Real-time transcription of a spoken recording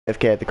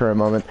AFK at the current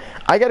moment.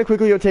 I gotta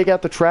quickly go take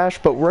out the trash,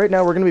 but right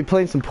now we're gonna be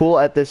playing some pool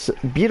at this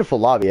beautiful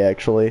lobby,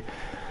 actually.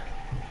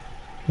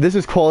 This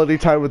is quality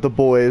time with the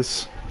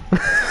boys.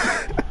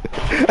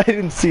 I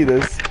didn't see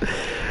this.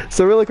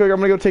 So really quick, I'm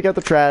gonna go take out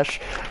the trash.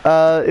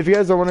 If you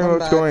guys are wondering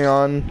what's going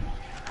on...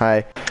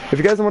 Hi. If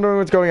you guys are wondering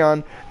what's going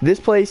on, this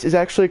place is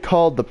actually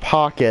called The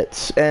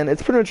Pockets, and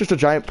it's pretty much just a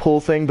giant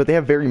pool thing, but they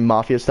have very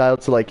mafia style,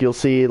 so like you'll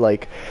see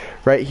like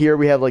right here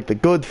we have like the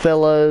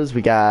Goodfellas,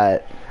 we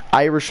got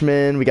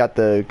Irishman, we got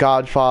the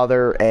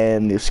Godfather,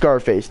 and the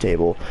Scarface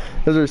table.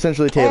 Those are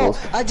essentially tables.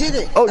 Oh, I did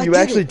it! Oh, you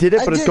actually did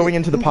it, but it's going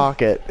into the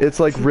pocket. It's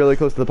like really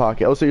close to the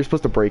pocket. Oh, so you're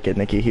supposed to break it,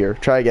 Nikki. Here,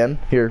 try again.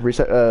 Here,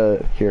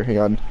 reset. Here, hang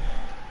on.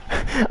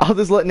 I'll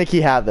just let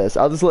Nikki have this.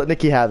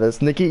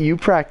 Nikki, you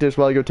practice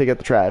while I go take out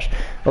the trash.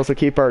 Also,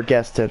 keep our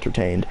guests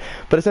entertained.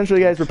 But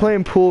essentially, guys, we're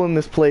playing pool in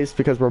this place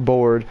because we're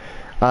bored.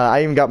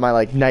 I even got my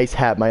like nice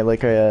hat, my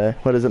like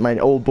what is it? My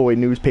old boy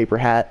newspaper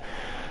hat.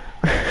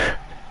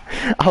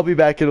 I'll be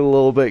back in a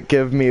little bit.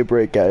 Give me a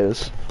break,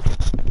 guys.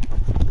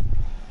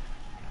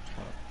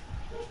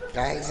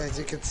 Guys, as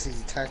you can see,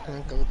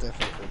 technical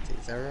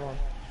difficulties.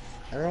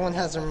 Everyone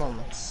has their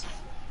moments.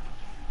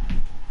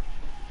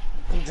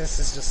 This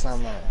is just not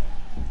mine.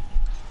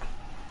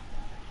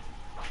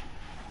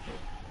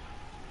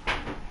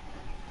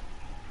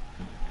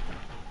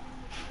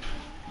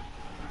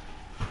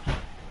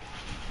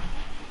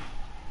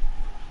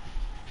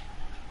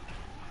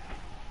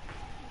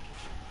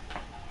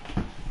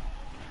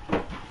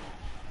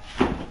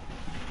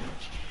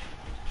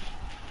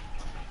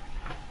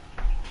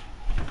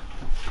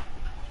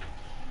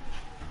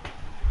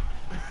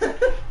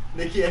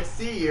 Nikki, I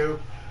see you.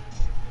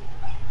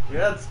 You're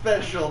not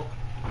special.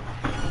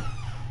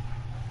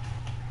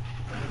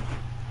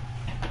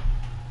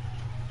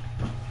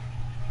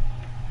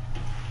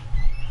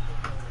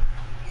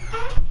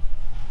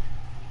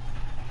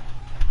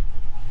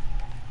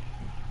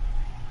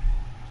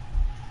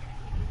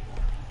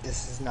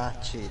 This is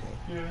not cheating.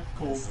 Yeah,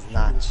 cool. This is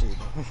not cheating.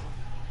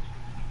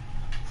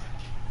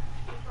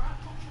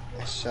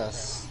 It's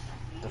just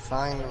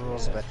defying the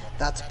rules of it.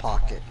 That's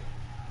pocket.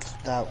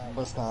 That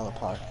was not a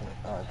pocket.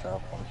 Oh, I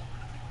dropped one.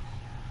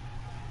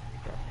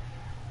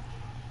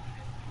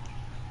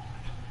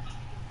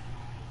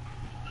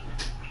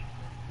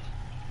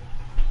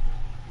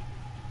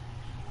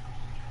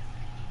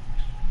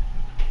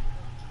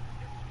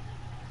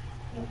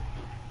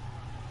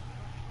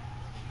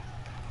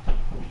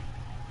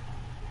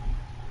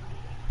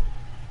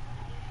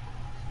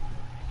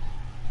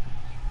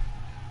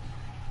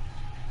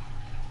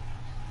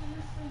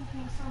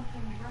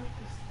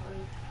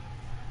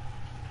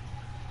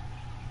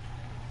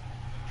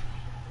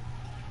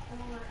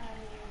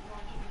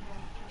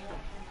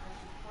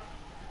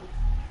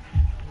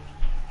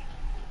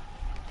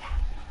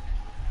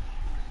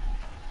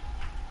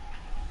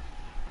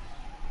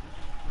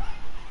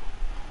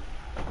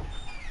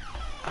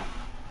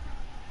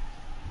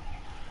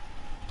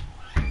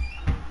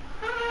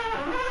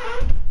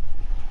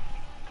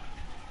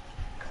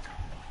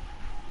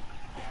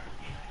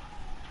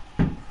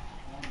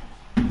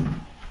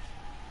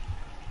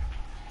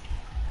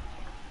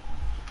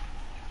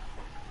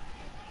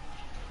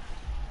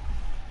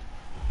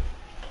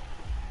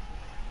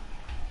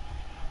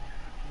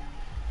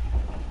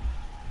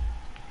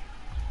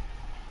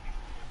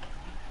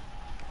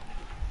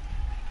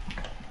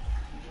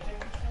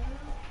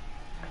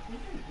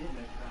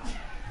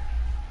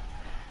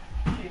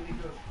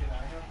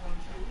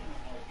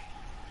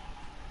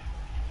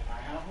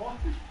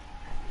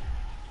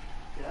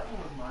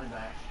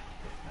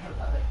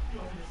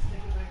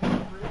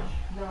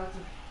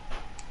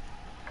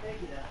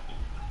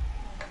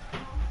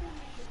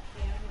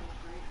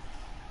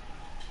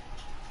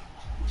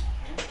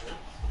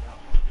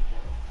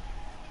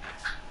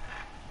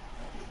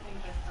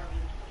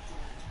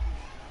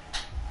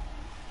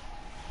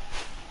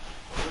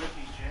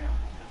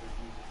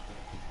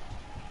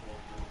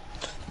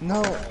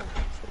 No,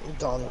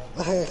 done.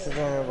 I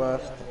accidentally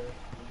left.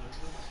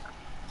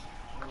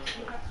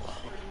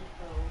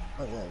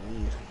 Oh yeah,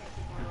 leave.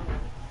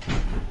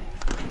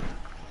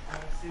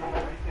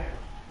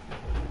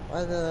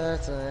 Why did I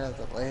accidentally have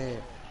to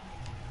leave?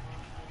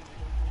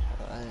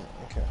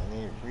 Okay, I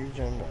need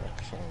region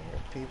back. So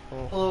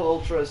people. Hello,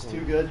 Ultra is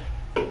too good.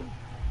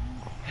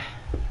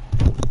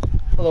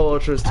 Hello,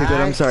 Ultra is too good.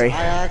 I'm sorry.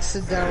 I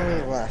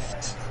accidentally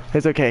left.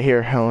 It's okay.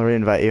 Here, I'll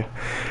reinvite you.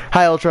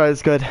 Hi, Ultra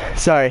is good.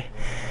 Sorry.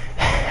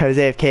 I was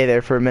AFK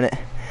there for a minute.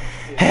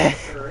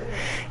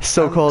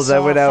 So cold that I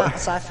went out.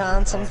 So I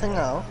found something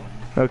out.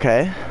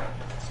 Okay.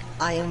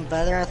 I am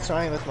better at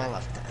throwing with my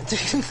left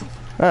hand.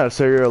 Oh,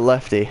 so you're a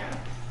lefty.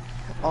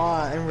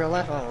 In real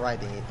life I'm a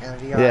righty, and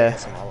VR Yeah. I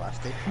guess I'm a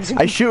lefty.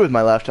 I shoot with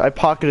my left. I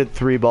pocketed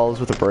 3 balls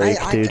with a break,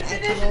 dude.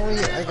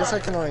 I guess I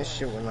can only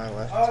shoot with my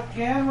left.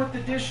 Again with the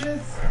dishes?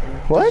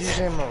 What?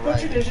 Usually I'm a Put your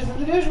righty. dishes in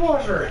the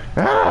dishwasher.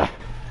 Ah!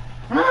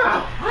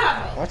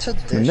 What's a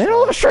dish?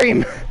 Middle of the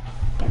stream!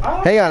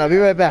 Hang on, I'll be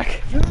right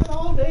back. You're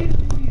all day to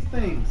do these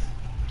things.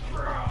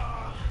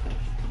 I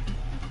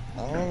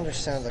don't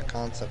understand the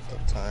concept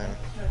of time.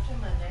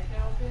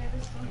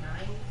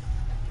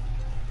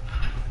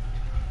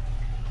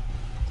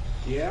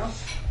 Yeah?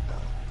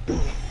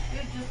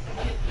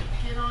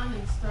 Get on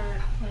and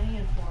start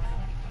playing for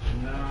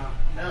him. Nah.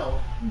 No.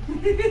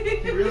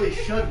 He really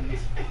shouldn't.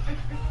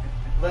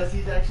 Unless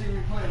he's actually gonna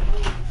be playing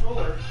full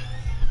controller.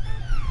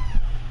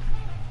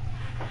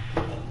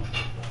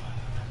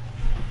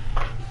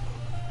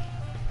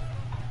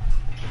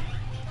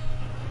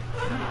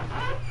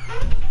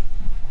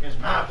 It's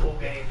my pool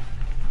game.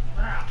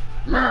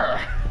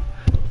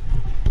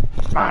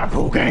 My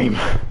pool game.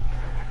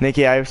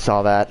 Nikki, I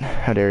saw that.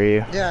 How dare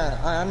you? Yeah,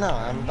 I know.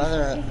 I'm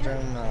better at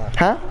doing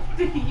Huh?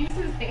 Did he use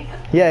his hand?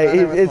 Yeah,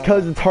 Better it's with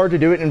because it's hard to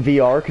do it in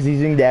VR because he's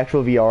using the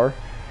actual VR.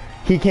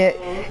 He can't.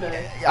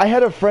 Okay. I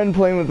had a friend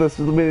playing with this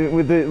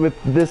with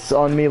this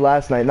on me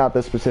last night. Not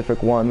this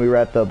specific one. We were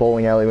at the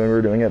bowling alley when we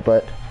were doing it,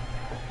 but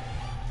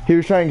he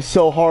was trying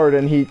so hard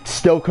and he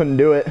still couldn't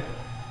do it.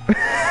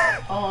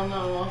 Oh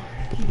no.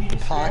 Can you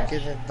just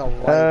pocketed the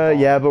white ball.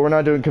 Yeah, but we're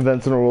not doing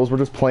conventional rules. We're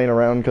just playing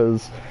around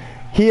because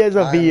he has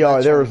a I'm VR.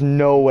 not There sure. is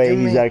no way Give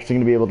he's me- actually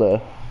gonna be able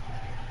to.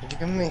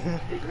 Give me.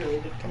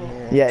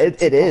 Yeah,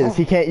 it is.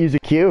 He can't use a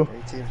Q.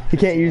 He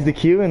can't use the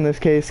Q in this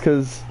case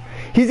because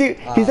he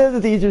says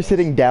it's easier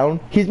sitting down.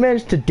 He's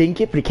managed to dink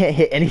it, but he can't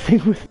hit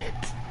anything with it.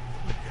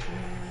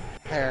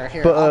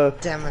 Here, But, I'll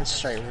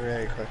demonstrate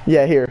really quick.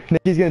 Yeah, here.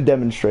 Nikki's gonna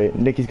demonstrate.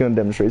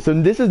 So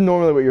this is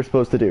normally what you're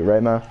supposed to do,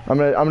 right, Ma? I'm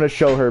gonna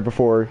show her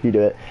before you do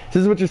it.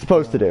 This is what you're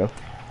supposed to do.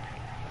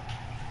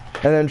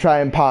 And then try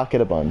and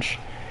pocket a bunch.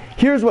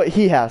 Here's what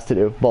he has to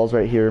do. Ball's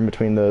right here in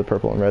between the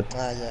purple and red.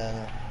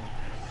 Yeah.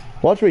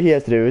 Watch what he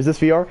has to do. Is this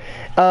VR?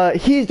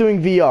 He's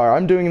doing VR.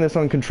 I'm doing this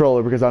on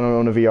controller because I don't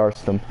own a VR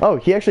system. Oh,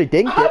 he actually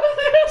dinked it.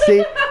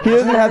 See, he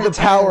doesn't have the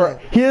power.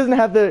 He doesn't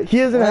have the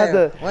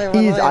Wait,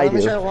 ease I let me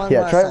do. try it one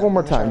Yeah, last try it time. one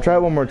more Let me try time. it Try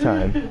it one more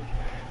time.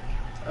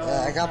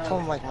 I got to pull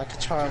my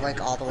controller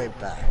like all the way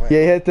back. Wait.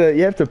 Yeah,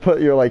 you have to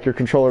put your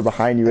controller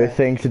behind you, I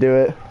think, to do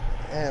it.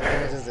 Yeah,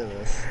 let me just do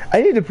this.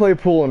 I need to play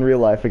pool in real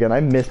life again.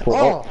 I miss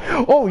pool.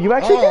 Oh, you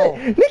actually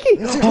did it, Nikki.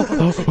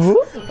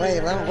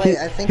 Wait,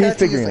 I think I He's have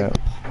to use figuring it like. out.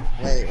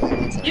 Wait,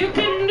 one second. You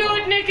can do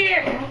it, Nikki!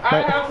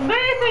 I have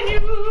faith in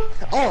you!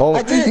 Oh,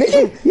 I did it!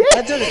 Nikki, yeah.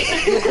 I did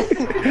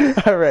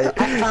it! All right.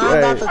 I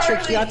found out the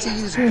trick. You have to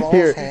use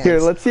both hands. Here.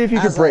 Let's see if you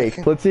can As break.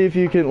 like- Let's see if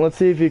you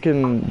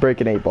can break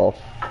an 8-ball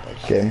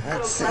game.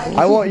 Let's see.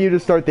 I want you to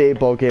start the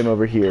 8-ball game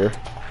over here.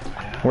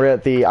 We're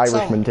at the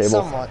Irishman table.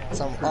 Somewhat.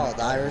 Oh,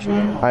 the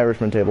Irishman.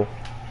 Irishman table.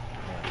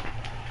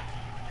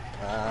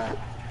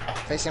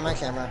 Facing my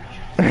camera.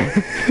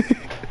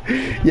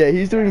 Yeah,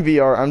 he's doing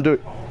VR.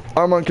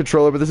 I'm on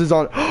controller, but this is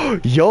on.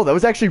 Yo, that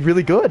was actually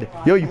really good.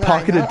 Yo, you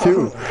pocketed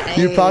 2.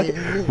 You pocket.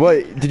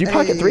 Wait, did you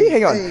pocket 3?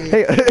 Hang on.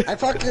 Hey. I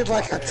pocketed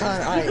like a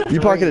ton. Alright.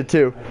 You pocketed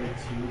 2.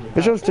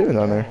 It shows 2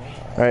 on there.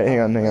 All right, hang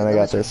on. I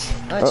got this.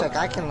 Let me check.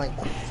 I can like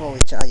fully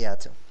check. Yeah,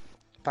 2.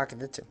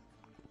 Pocketed 2.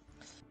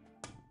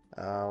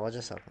 What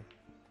just happened?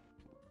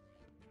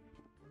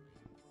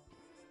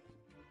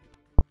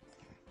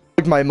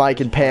 My mic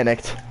and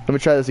panicked. Let me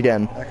try this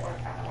again.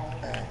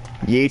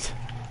 Yeet.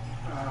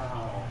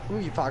 Ooh,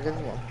 you pocketed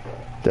 1.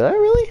 Did I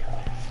really?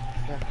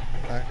 Yeah,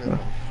 pocketed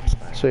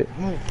 1. Sweet.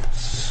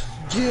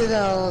 Get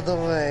out of the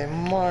way,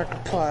 Mark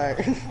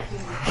Park.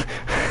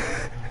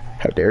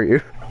 How dare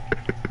you?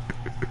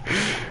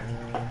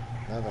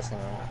 No, that's not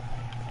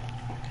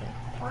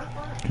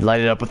right.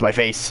 Light it up with my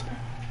face.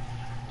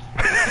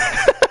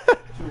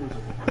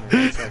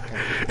 One second.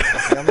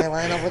 You want me to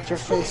line up with your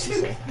face, you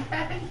say?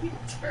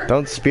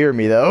 Don't spear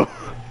me though.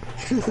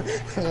 I'm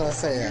gonna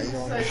say that. You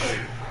want me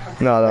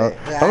to... No.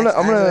 Yeah, I'm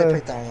actually gonna.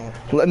 pick that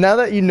one up. Now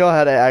that you know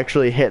how to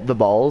actually hit the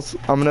balls,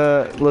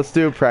 let's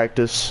do a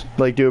practice.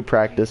 Do a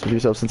practice with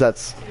yourself since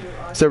that's.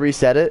 So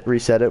reset it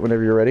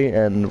whenever you're ready,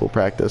 and we'll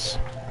practice.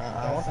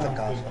 I want the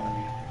Godfather.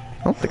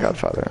 I want the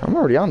Godfather. I'm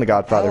already on the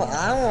Godfather.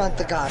 I want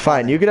the Godfather.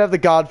 Fine, you could have the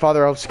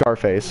Godfather of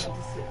Scarface.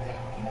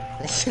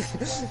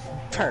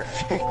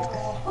 Perfect.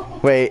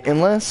 Wait,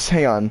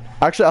 hang on.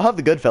 Actually, I'll have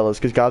the Goodfellas,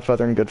 because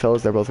Godfather and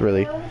Goodfellas, they're both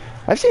really...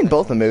 I've seen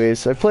both the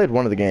movies. I've played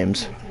one of the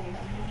games.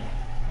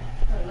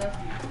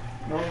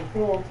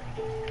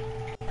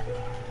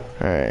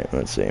 Alright,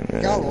 let's see. You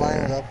gotta line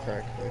it up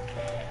correctly.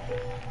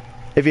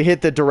 If you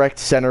hit the direct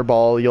center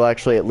ball, you'll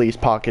actually at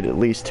least pocket at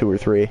least 2 or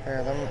 3.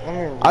 Here, let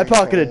me I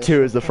pocketed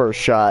 2 as the first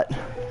shot.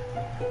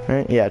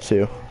 Right? Yeah,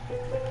 2.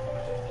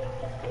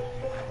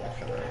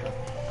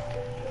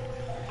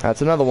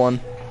 That's another one.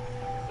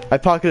 I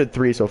pocketed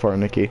 3 so far,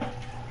 Nikki.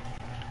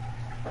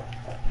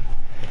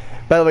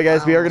 By the way,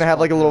 guys, we are gonna have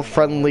like a little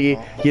friendly,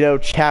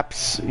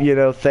 chaps,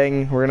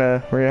 thing. We're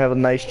gonna have a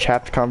nice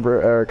chapped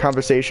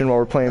conversation while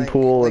we're playing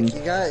pool, and you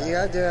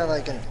gotta do it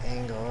like an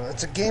angle.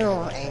 It's a game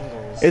of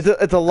angles.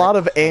 it's a lot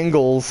of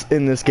angles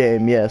in this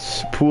game.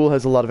 Yes, pool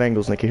has a lot of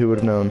angles, Nikki. Who would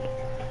have known?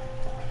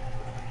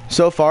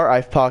 So far,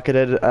 I've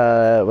pocketed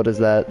what is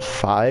that?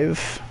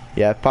 5?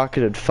 Yeah, I've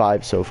pocketed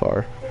 5 so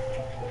far.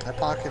 I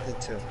pocketed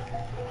 2.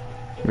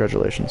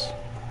 Congratulations.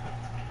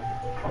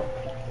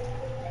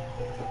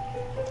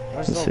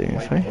 Where's Let's the see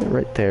white if I hit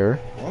right there.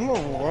 What in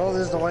the world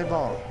is the white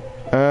ball?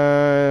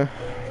 Uh,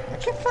 I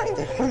can't find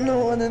it. I don't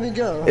know where did it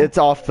go. it's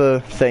off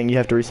the thing. You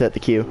have to reset the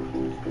queue.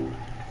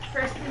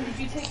 Kirsten, did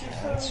you take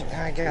your soda?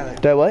 I got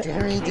it. That what? Did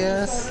you read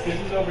this? This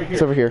is over here.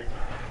 It's over here.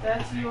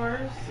 That's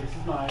yours. This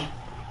is mine.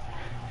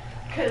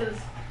 Because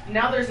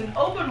now there's an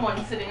open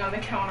one sitting on the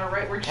counter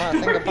right where Oh, I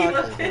think where the you pocket.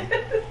 left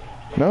it.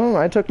 No,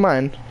 I took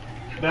mine.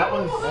 That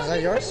one's Was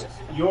that yours?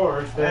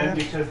 yours then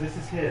because this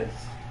is his.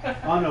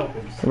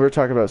 Unopened. We were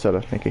talking about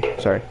soda, Nikki.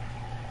 Sorry.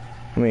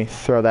 Let me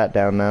throw that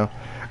down now.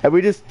 And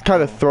we just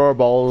kind of throw our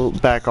ball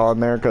back on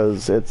there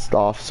because it's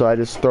off. So I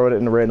just throw it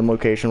in a random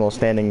location while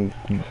standing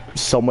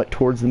somewhat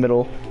towards the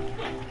middle.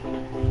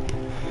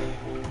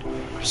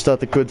 Still at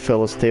the good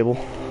fellas table.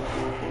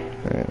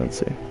 Alright, let's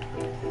see.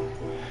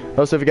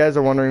 Also, if you guys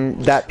are wondering,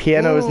 that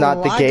piano is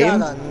not the game. I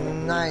got a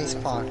nice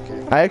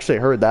pocket. I actually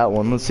heard that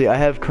one. Let's see. I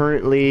have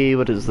currently,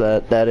 what is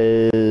that? That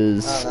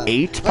is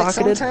 8 Like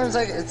pocketed. sometimes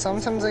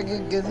I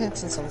get good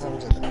hits and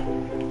sometimes I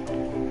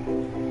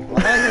don't. Well,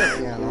 I hear a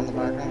piano on the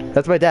background.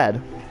 That's my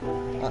dad.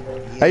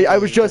 I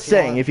was just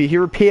saying, if you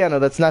hear a piano,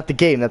 that's not the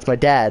game. That's my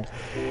dad.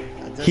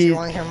 Does he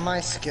want to hear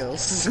my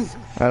skills?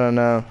 I don't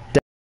know.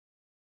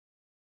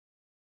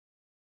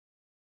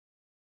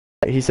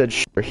 He said,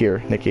 "Sure,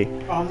 here, Nikki."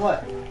 On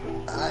what?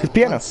 His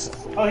piano.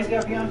 Oh, he's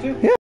got a piano too?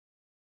 Yeah.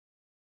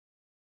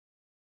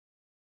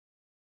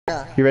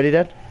 Yeah. You ready,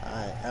 Dad?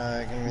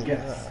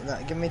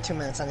 Alright, give me 2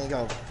 minutes. I need to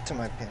go to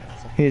my piano.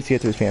 He needs to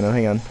get to his piano.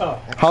 Hang on.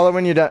 Oh. Holler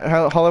when you're done.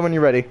 Holler when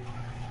you're ready.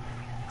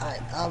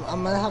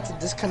 I'm gonna have to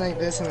disconnect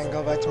this and then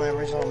go back to my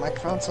original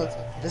microphone. So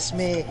this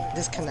may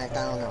disconnect.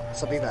 I don't know.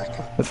 So be back.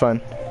 That's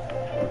fine.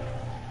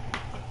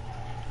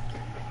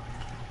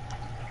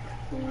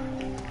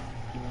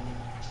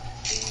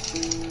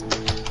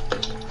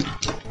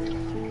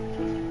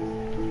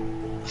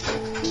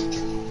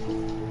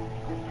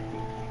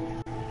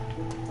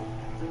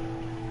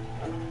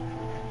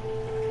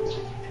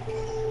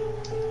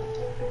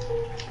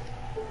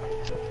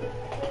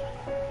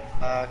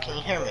 Can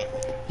you hear me?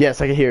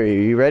 Yes, I can hear you.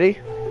 You ready?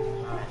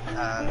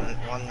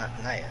 One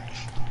night.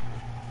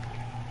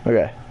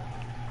 Okay.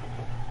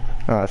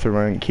 Oh, I threw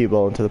my cue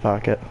ball into the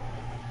pocket.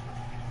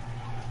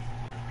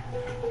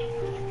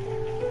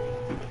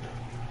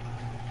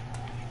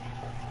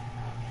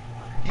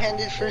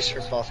 Handed first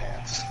or both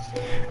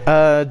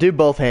hands? Do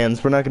both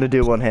hands. We're not gonna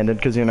do one-handed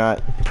because you're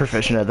not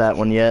proficient at that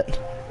one yet.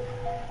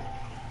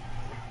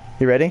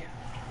 You ready?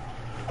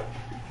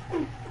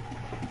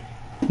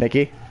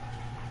 Nikki?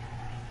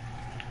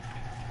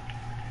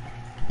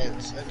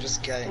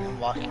 I'm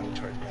walking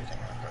towards my thing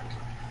real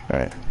quick.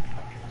 Alright.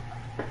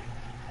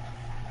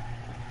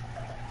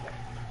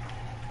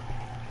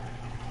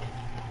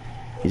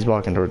 He's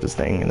walking towards this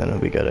thing and then it'll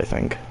be good, I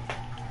think.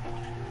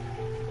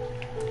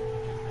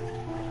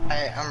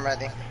 I'm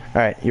ready.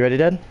 Alright, you ready,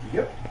 Dad?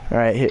 Yep.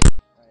 Alright, hit.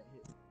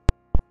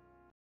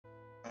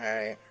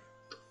 Alright.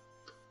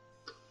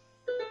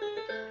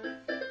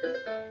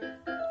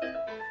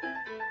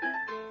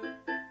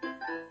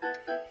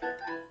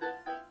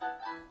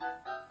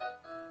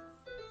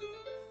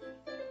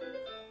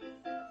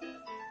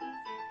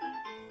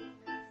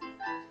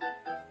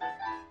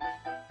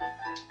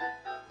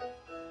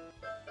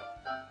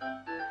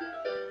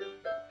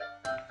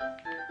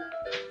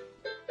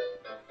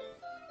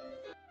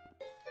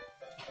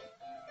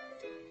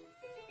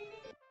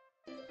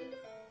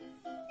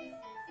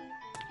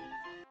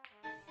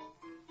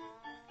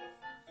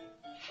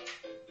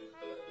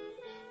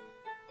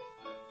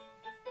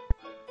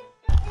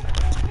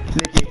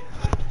 Nikki.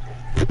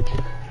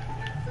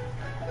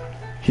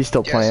 He's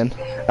still Yes.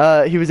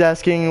 playing. He was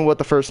asking what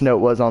the first note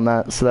was on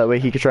that, so that way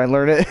he could try and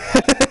learn it.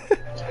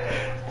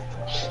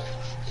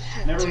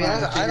 Never To be mind.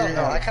 honest, I don't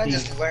know. I kind of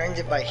These. just learned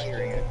it by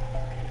hearing it.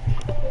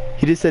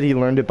 He just said he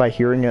learned it by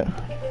hearing it.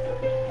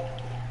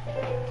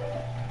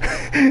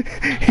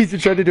 He's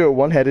trying to do it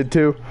one-handed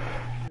too.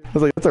 I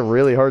was like, that's a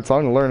really hard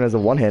song to learn as a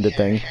one-handed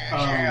thing. Here,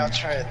 I'll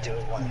try to do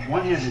it one.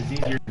 One hand is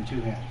easier than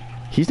two hands.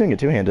 He's doing it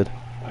two-handed.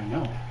 I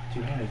know.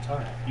 Two-handed is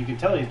hard. You can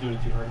tell he's doing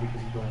it too hard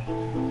because he's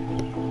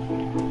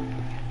going.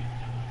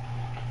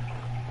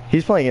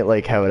 He's playing it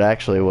like how it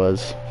actually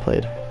was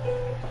played.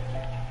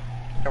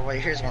 Oh,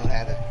 wait, here's one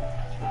handed.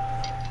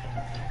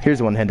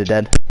 Here's one-handed,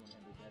 Dad.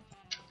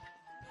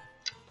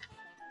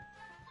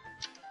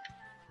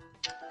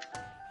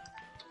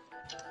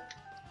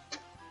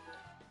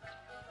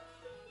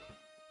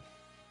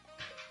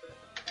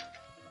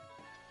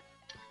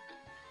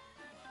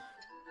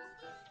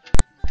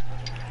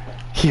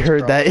 He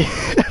heard that.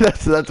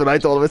 that's what I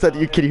told him. I said,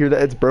 "You can hear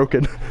that? It's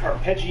broken."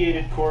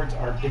 Arpeggiated chords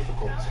are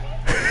difficult.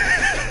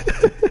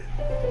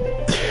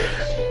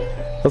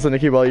 Also,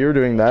 Nikki, while you were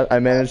doing that, I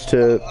managed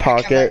to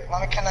pocket.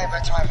 Let me connect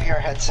back to my VR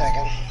headset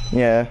again.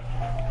 Yeah.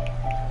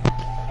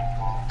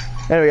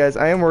 Anyway, guys,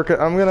 I am working.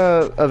 I'm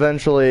gonna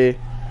eventually.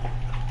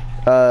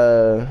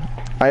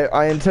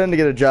 I intend to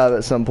get a job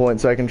at some point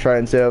so I can try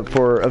and save up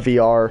for a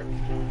VR.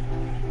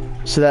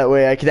 So that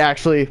way I can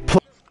actually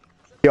play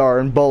VR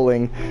and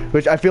bowling,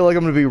 which I feel like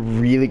I'm gonna be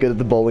really good at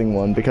the bowling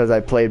one because I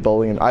played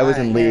bowling and I was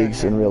in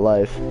leagues in real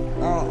life.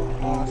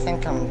 Oh, I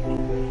think I'm.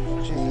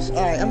 Jesus.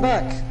 Alright, I'm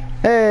back.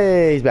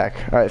 Hey, he's back.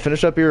 All right,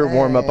 finish up your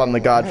warm-up on the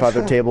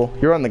Godfather table.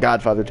 You're on the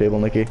Godfather table,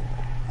 Nikki.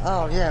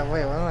 Oh, yeah,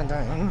 wait, what am I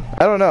doing?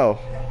 I don't know.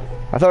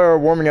 I thought we were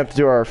warming up to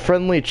do our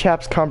friendly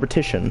chaps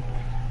competition.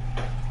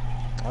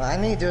 Well, I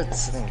need to do it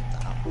sitting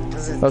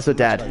down. Also,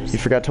 Dad, you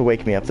forgot to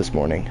wake me up this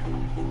morning.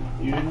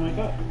 You didn't wake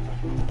up.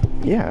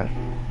 Yeah.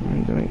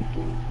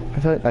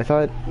 I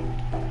thought...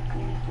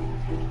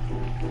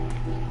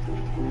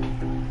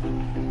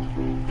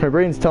 My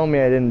brain's telling me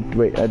I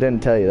didn't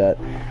tell you that.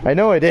 I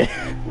know I did.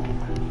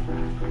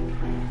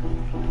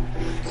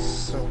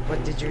 So,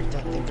 what did your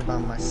dad think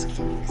about my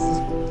skills?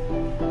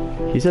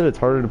 He said it's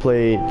harder to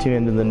play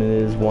two-handed than it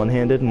is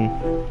one-handed, and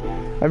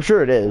I'm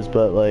sure it is,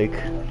 but like,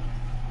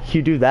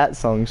 you do that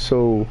song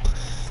so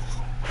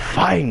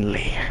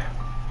finely.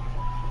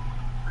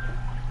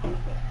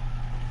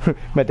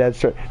 My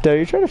dad's trying. Dad, are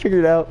you trying to figure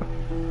it out?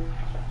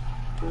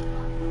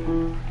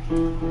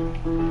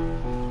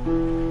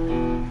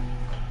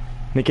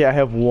 Nikki, I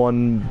have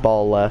one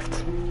ball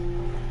left.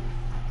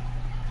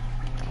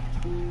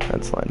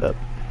 That's lined up.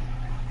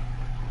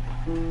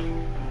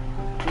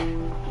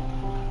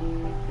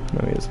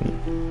 No, he isn't.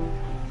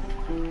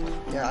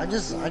 Yeah, I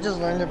just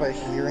learned it by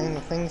hearing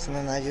the things, and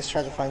then I just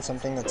tried to find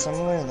something that's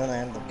similar, and then I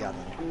ended up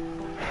getting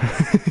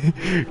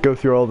it. Go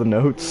through all the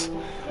notes.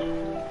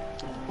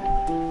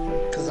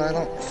 Because I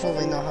don't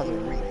fully know how to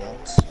read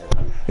notes.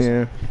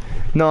 Yeah.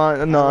 No,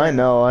 I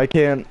know. I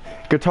can't.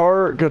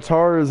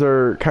 Guitars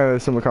are kind of a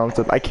similar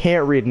concept. I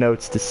can't read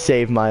notes to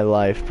save my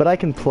life, but I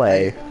can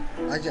play.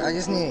 I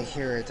just need to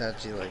hear it to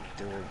actually, like,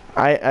 do it.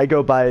 I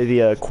go by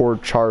the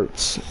chord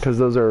charts, because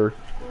those are...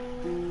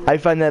 I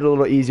find that a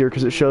little easier,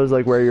 because it shows,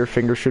 like, where your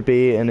finger should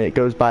be, and it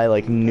goes by,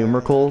 like,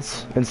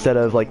 numericals, instead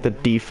of, like, the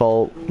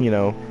default, you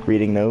know,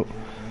 reading note.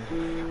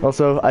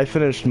 Also, I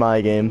finished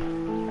my game. I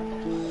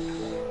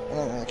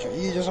don't really care.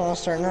 You just want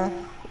to start now?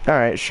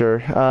 Alright,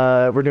 sure.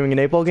 We're doing an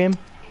 8-ball game?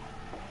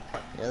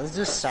 Yeah, let's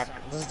do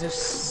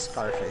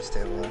Scarface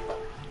table.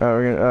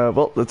 We're gonna,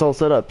 well, it's all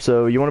set up,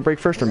 so you want to break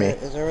first or me?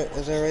 Is there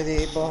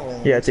already 8-ball?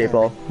 Well, Yeah, it's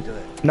 8-ball. Do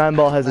it.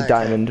 9-ball has a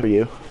diamond for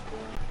you.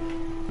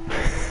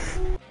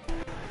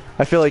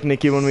 I feel like,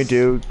 Nikki, when we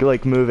do,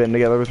 like, move in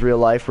together with real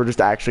life, we're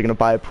just actually gonna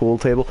buy a pool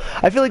table.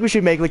 I feel like we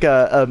should make, like,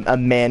 a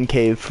man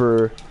cave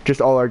for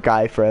just all our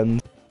guy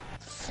friends.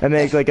 And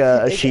make, like,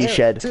 a she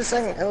shed. 2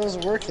 seconds. It was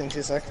working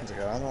 2 seconds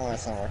ago. I don't know why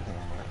it's not working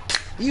anymore.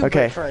 You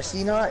Okay. break first.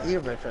 You know what? You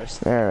break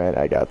first. Alright,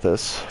 I got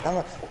this.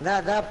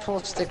 That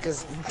pull stick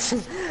is...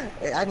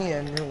 I need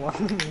a new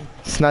one.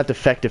 It's not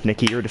defective,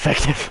 Nikki. You're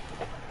defective.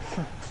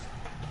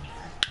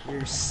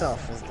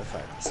 Yourself is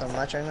defective. So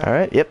much right now?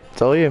 Alright, yep.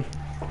 It's all you.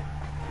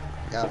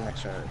 Gotta make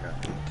sure I got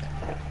okay.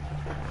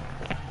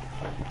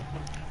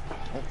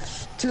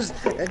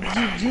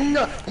 You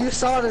know, you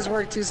saw this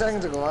work 2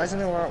 seconds ago. Why isn't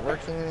it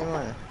working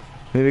anymore?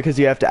 Maybe because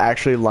you have to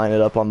actually line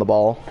it up on the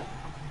ball.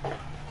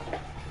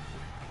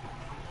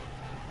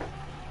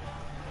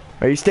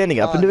 Are you standing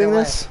up and doing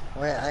this?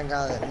 Wait, I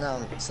got it. No,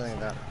 I'm sitting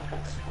down.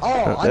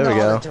 Oh, I there know we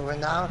how go. to do it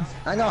now.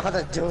 I know how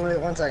to do it.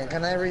 1 second.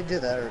 Can I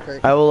redo that real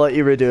quick? I will let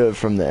you redo it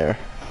from there.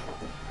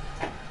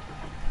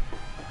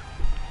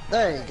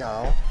 There you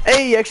go.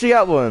 Hey, you actually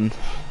got one.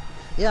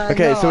 Yeah, I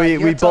Okay, know. so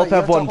we both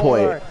have 1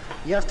 point.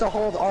 You have to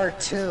hold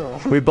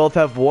R2. We both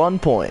have 1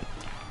 point.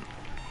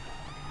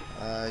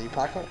 You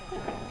pocket?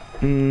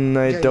 I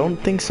Yeah, don't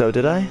think so,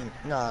 did I?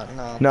 No.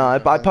 No, I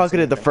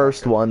pocketed the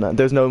first one.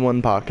 There's no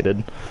one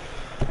pocketed.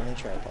 Let me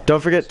try pocket. Don't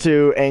forget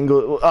to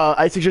angle.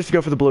 I suggest you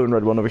go for the blue and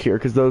red one over here,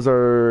 because those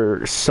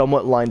are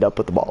somewhat lined up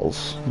with the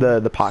balls.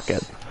 The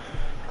pocket.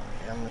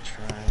 I'm gonna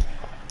try.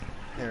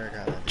 Here, I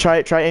got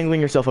it. Try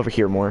angling yourself over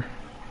here more.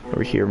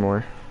 Over here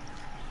more.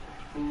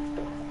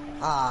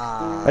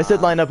 Ah. I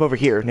said line up over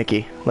here,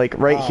 Nikki. Like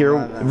right here,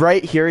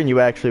 right here, and you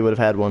actually would have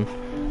had one.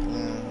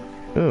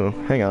 Ooh,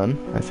 hang on.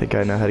 I think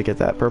I know how to get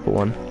that purple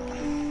one.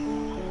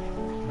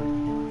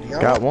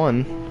 Got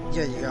one.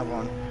 Yeah, you got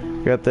one.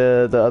 Got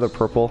the other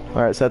purple.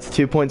 All right, so that's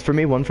 2 points for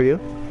me, 1 for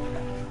you.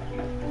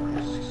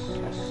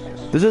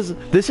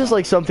 This is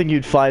like something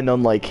you'd find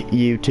on like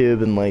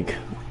YouTube and like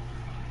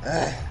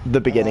the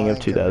beginning of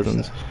 2000s. I'm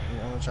gonna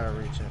try to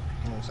reach it.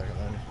 1 second,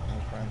 let me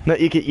find. No,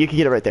 you can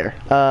get it right there.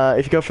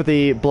 If you go for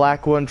the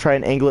black one, try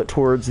and angle it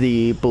towards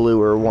the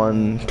bluer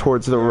one,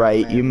 towards the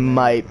right. You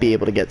might be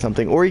able to get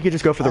something, or you could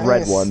just go for the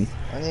red one.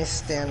 I need to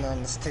stand on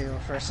this table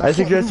for a second. I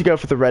suggest you go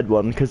for the red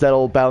one because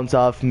that'll bounce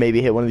off,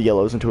 maybe hit one of the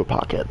yellows into a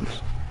pocket.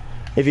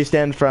 If you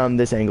stand from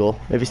this angle,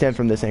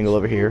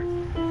 over here.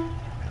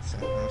 Let's see.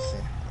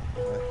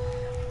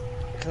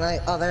 Can I?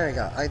 Oh, there we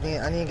go. I need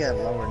to get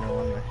lower. No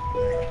wonder.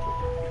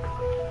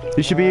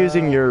 You should be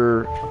using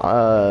your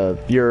I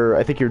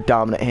think your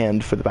dominant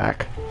hand for the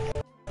back,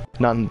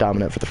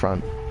 non-dominant for the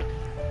front.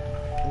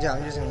 Yeah,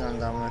 I'm using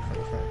non-dominant for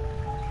the front.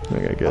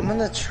 Okay, good. I'm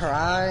gonna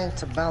try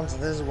to bounce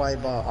this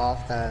white ball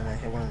off that and then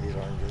hit one of these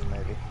oranges,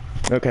 maybe.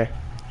 Okay.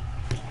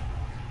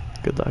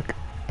 Good luck.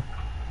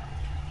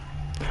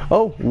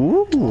 Oh,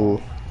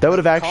 ooh, That would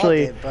have I called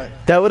actually. it, but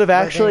That would have but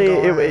it actually.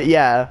 didn't go right.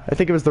 Yeah, I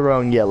think it was the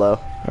wrong yellow.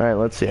 All right,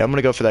 let's see. I'm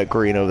gonna go for that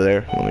green over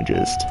there. Let me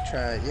just.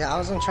 try. Yeah, I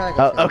was gonna try to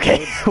go for Oh, that. okay.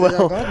 Did that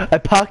Well, go? I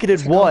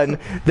pocketed one.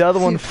 The other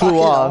one You flew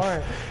pocket off.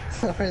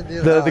 orange.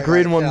 The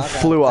green one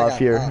flew off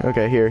here.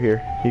 Okay, here.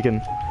 You can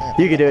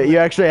do it. You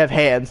actually have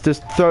hands.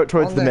 Just throw it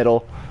towards On the there.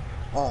 middle.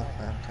 Oh, okay,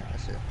 I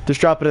see.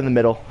 Just drop it in the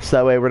middle, so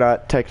that way we're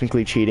not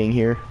technically cheating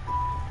here.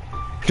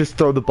 Just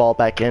throw the ball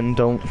back in.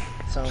 Don't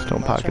So just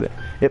don't my pocket turn? it.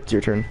 Yep, it's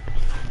your turn.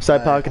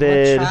 Side Alright,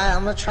 pocketed.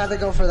 I'm gonna try to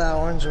go for that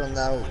orange one.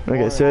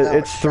 Okay, so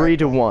it's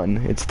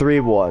 3-1. It's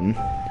 3-1.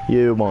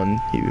 You won.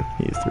 You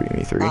 3.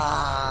 Me 3.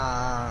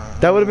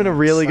 That would have been a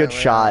really good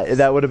shot.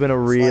 That would have been a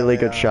really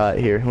good shot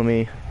here. Let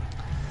me.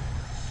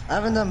 I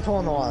haven't done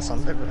pulling the wall, so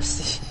I'm a bit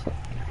rusty.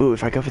 Ooh,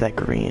 if I go for that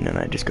green and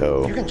I just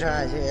go. You can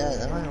try it, yeah,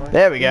 that might work.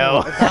 There we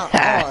go.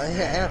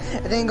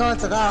 It didn't go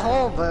into that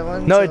hole, but it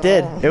went No, into it the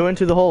did. hole. It went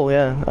to the hole.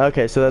 Yeah.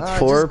 Okay, so that's Oh, it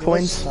 4 just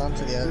points. glitched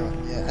onto the other one.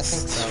 Yeah, I think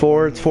It's so.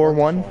 4. It's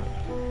 4-1.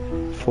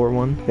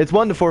 4-1. It's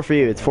 1-4 for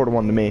you. It's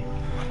 4-1 to me.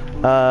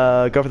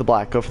 Go for the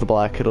black. Go for the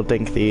black. It'll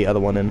dink the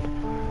other one in.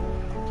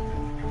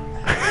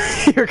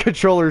 Your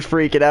controller's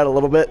freaking out a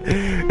little bit.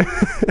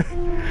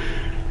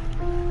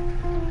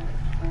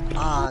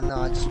 Ah,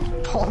 no, I just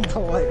pulled the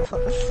white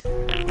one.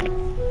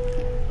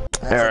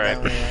 Alright.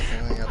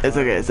 It's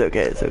okay. It's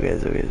okay. It's okay.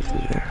 It's okay.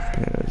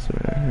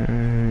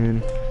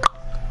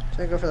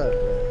 Should I go for that?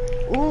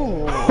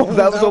 Ooh.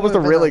 That was almost a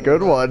really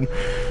good one.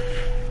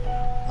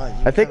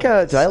 I think,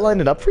 did I line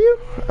it up for you?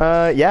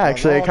 Yeah,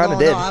 actually, I kind of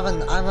did. No,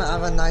 I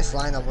have a nice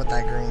lineup with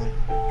that green.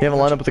 You have a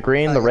lineup with the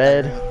green, the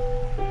red.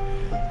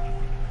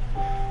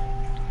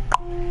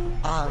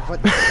 Ah, what?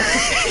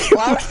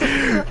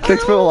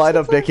 Thanks for the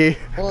lineup, Nikki.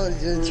 Well,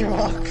 you're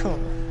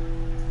welcome.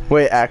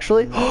 Wait,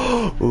 actually?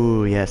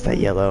 Ooh, yes, that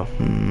yellow.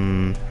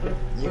 Hmm.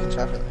 You can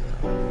try for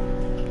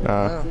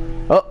that.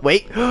 Oh,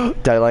 wait.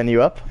 Did I line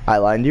you up? I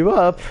lined you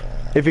up.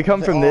 If you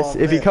come from this,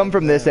 if you come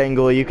from this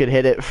angle, you could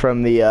hit it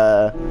from the,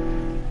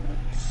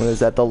 what is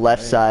that? The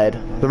left side.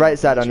 The right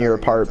side on your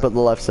part, but the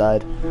left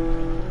side.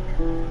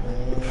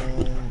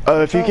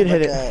 Oh, if you could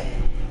hit it.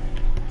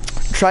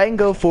 Try and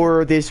go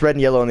for this red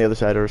and yellow on the other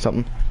side or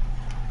something.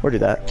 Or do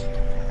that.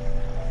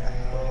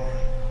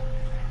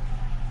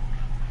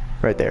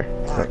 Right there.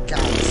 Oh god,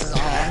 this is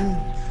on.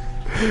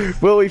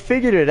 Well, we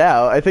figured it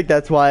out. I think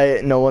that's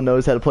why no one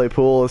knows how to play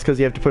pool, is because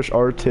you have to push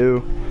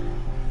R2.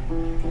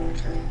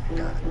 Okay,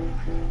 got it.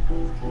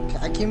 Okay,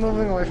 I keep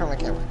moving away from my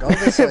camera. Go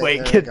this way. Wait,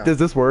 there kid, we go. does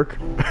this work?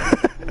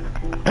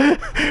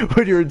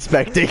 When you're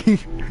inspecting,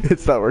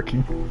 it's not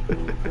working.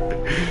 Okay,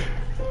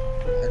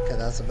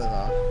 that's a bit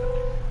off.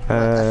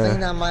 I think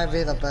that might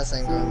be the best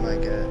angle I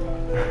might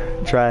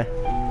get. Try.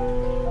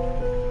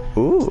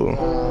 Ooh.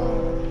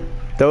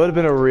 That would have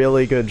been a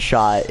really good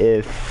shot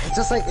if... It's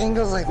just like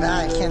angles like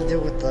that I can't do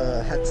with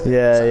the headset.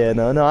 Yeah,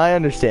 no, I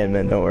understand,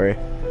 man. Don't worry.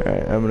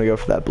 Alright, I'm gonna go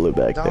for that blue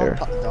back there.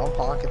 Don't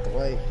pocket the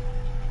white.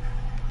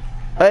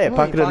 Oh, yeah, Ooh,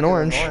 pocketed an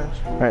orange.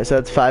 Alright, so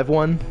that's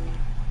 5-1.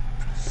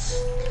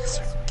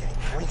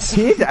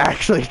 You need to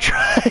actually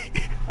try.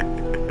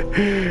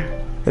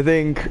 I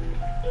think...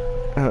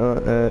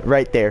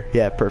 right there.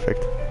 Yeah,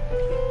 perfect.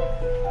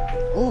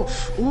 Ooh,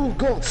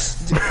 go.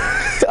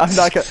 I'm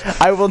not gonna.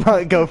 I will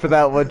not go for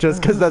that one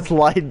just because that's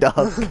lined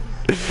up.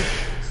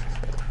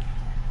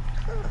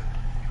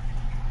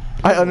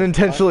 I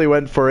unintentionally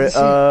went for it.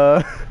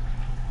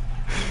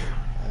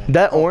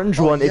 That orange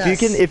one.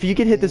 yes. If you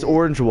can hit this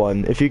orange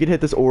one. If you can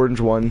hit this orange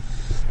one.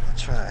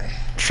 Try.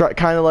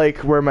 Kind of like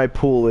where my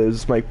pool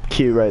is, my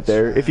cue right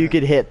there. If you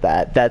could hit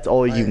that, that's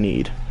all you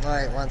need.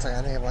 Alright, one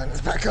second. I need to line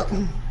this back up.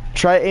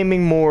 Try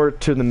aiming more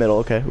to the middle.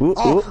 Okay. Ooh, ooh.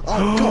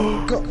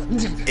 Go.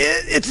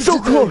 It's so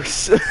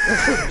close.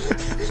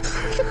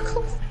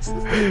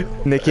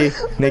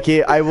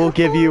 Nikki, I will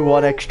give you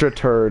one extra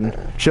turn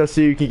just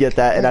so you can get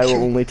that, and I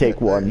will only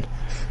take one.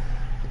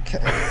 Okay.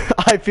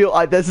 I feel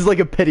this is like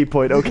a pity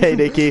point, okay,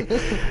 Nikki?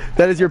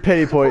 That is your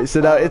pity point.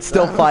 So now it's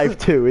still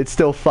 5-2. It's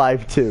still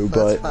 5-2,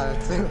 but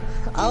That's 5-2.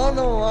 I don't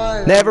know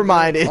why. never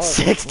mind. It's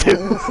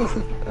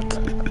 6-2.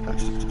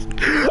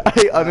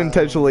 I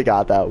unintentionally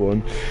got that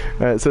one.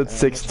 Alright, so it's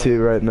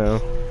 6-2 right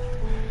now.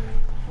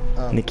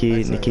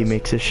 Nikki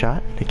makes his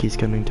shot. Nikki's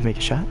going to make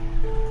a shot.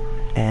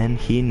 And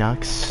he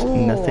knocks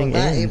nothing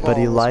in, but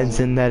he lines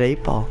in that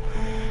 8-ball.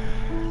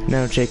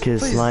 Now Jake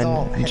is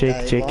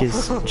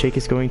Jake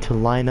is going to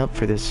line up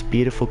for this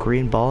beautiful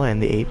green ball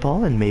and the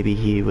 8-ball, and maybe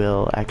he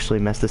will actually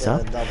mess this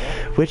up,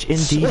 which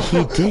indeed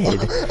he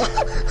did.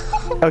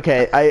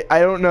 Okay, I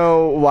don't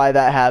know why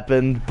that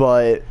happened,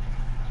 but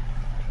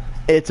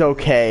it's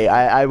okay.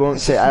 I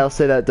won't say. I'll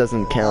say that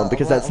doesn't count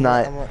because that's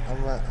not. I'm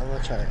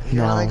gonna try. You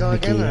No, wanna go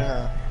Nikki. again or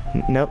no?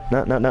 Nope.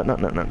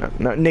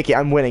 No, Nikki,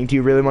 I'm winning. Do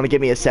you really want to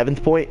give me a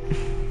 7th point?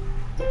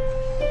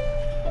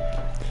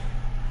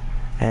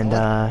 And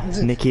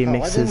Nikki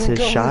mixes his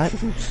shot.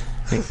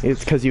 It's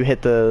because you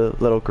hit the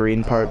little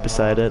green part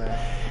beside it.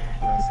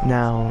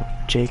 Now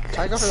Jake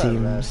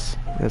seems.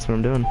 That's what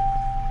I'm doing.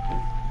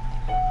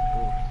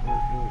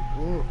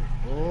 Ooh.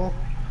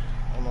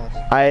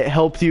 I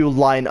helped you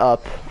line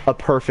up a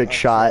perfect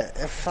shot.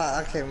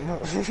 Okay,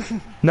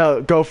 move.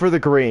 No, go for the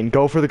green.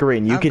 Go for the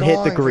green. You can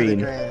hit the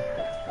green.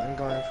 I'm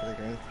going for the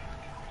green.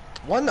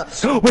 One.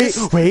 Wait.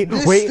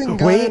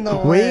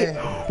 Wait.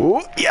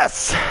 Ooh,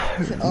 yes.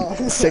 Oh,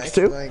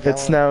 6-2.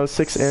 It's now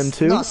 6 and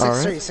 2. No, All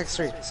 6-3. right.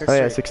 6-3. 6-3. Oh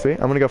yeah, 6-3.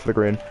 I'm gonna go for the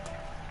green.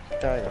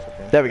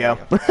 There we go.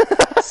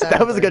 Seven,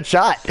 That was a good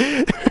shot.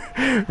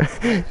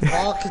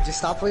 Oh, could you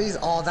stop, please?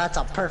 Oh, that's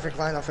a perfect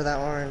lineup for that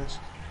orange.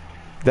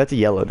 That's a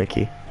yellow,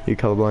 Nikki. You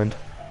colorblind.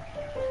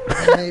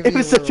 Maybe It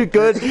was such a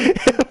good.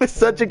 It was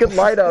such a good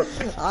lineup.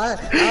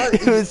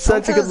 It was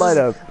such a good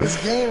lineup.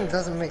 This game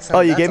doesn't make sense.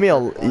 Oh, you That's gave me a.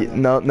 perfect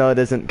lineup. No, it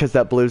isn't, because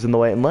that blue's in the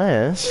way.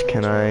 Unless,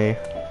 can I?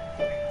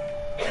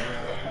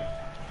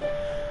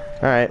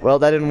 All right. Well,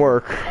 that didn't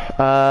work.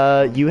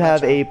 You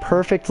have a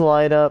perfect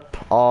lineup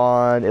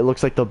on. It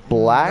looks like the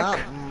black. Not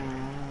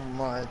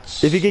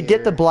much. If you could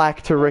get the here.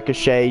 black to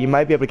ricochet, you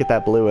might be able to get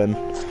that blue in.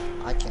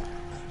 I can't.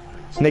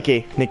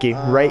 Nikki,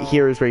 right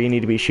here is where you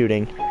need to be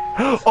shooting.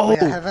 Oh.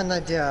 Wait, I have an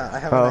idea.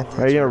 Oh,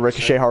 are you gonna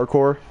ricochet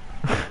hardcore?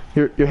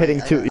 You're hitting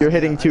too. You're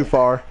hitting too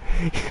far.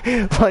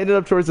 Line it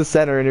up towards the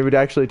center, and it would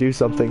actually do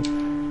something.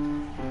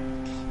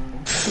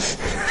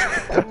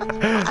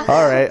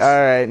 all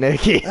right,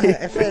 Nikki.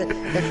 if it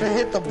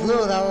hit the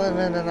blue, that would have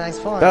been a nice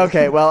one.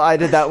 Okay, well I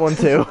did that one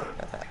too.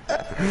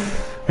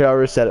 Here, I'll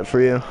reset it for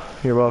you.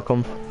 You're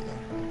welcome.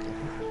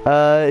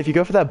 If you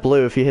go for that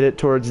blue, if you hit it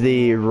towards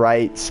the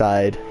right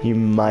side, you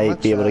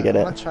might be able to get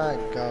I'm it. gonna try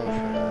to go for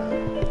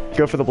that.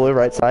 Go for the blue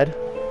right side.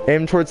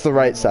 Aim towards the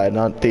right side,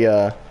 not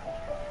the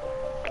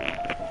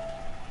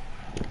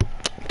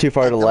too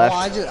far to the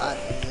left.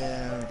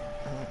 Yeah.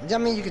 I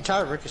mean, you could try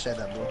to ricochet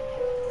that blue.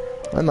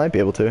 I might be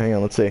able to. Hang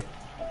on, let's see.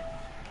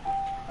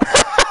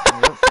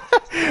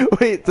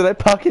 Wait, did I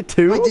pocket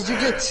 2? Wait, did you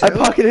get 2? I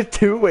pocketed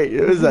 2. Wait,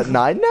 is that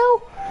 9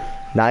 now?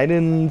 9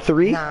 and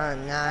 3? 9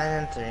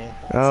 and 3.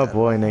 Oh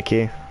boy,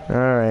 Nikki. All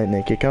right,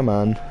 Nikki, come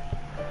on.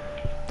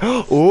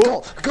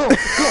 Oh, Go.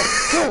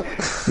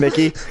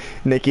 Nikki,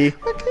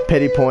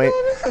 pity point,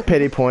 Okay.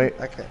 pity point.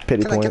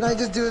 Can I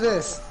just do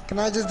this?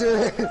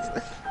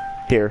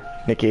 Here,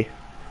 Nikki.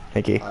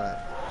 Alright.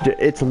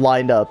 It's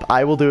lined up.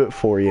 I will do it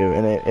for you,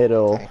 and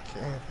it'll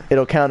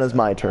count as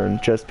my turn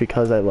just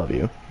because I love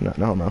you.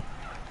 No.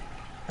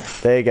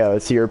 There you go.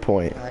 It's your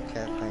point. Okay,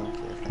 thank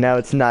you. Now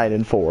it's 9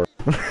 and 4.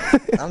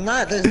 I'm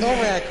not. There's no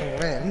way I can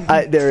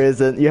win. There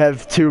isn't. You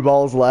have 2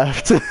 balls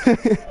left.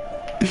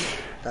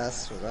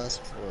 That's.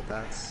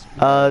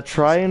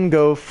 Try and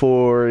go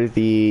for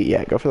the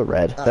go for the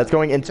red. That's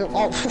going into.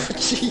 Oh,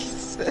 jeez.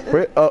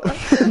 Oh,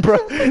 bro,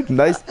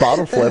 nice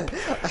bottle flip.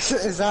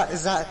 Is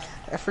that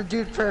for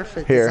dude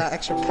perfect? Here. Is that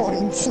extra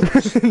points?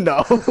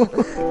 No.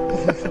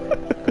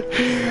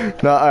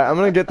 No, alright, I'm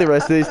gonna get the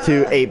rest of these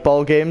to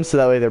 8-ball games so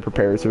that way they're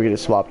prepared so we can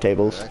just swap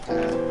tables.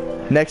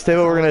 Okay. Next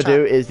table we're gonna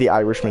do is the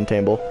Irishman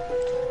table.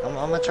 I'm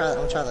gonna try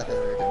the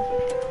hitter again.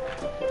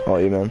 Oh,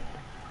 you man.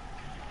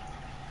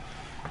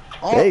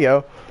 Oh. There you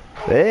go.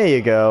 There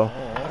you go.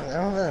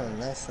 That would have been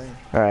a nice thing.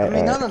 Alright. I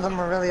mean, none of them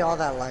are really all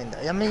that lined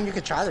up. I mean, you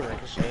could try the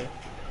ricochet.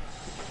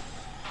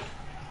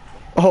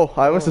 Oh,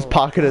 I almost just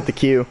pocketed the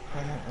cue.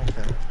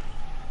 Okay.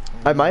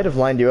 I might have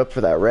lined you up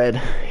for that red.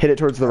 Hit it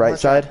towards the right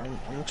side. I'm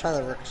gonna try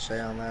the ricochet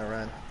on that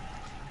red.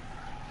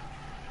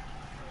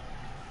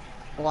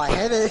 Well, I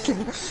hit it.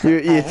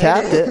 You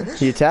tapped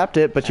it. You tapped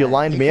it, but you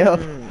lined me up.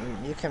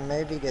 You can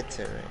maybe get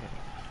to it.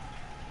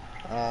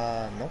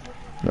 Nope.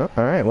 Oh,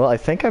 alright, well, I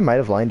think I might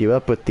have lined you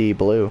up with the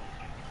blue.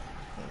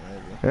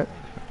 Maybe. Yeah.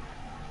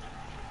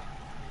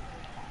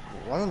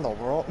 What in the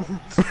world?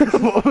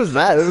 What was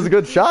that? It was a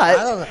good I shot.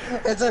 don't know.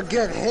 It's a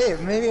good hit.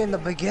 Maybe in the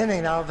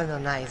beginning that would have been a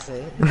nice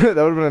hit. That would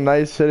have been a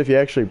nice hit if you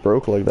actually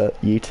broke like that.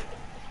 Yeet.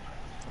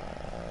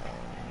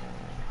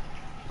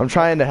 I'm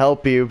trying to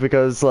help you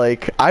because,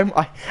 like,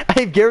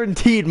 I've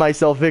guaranteed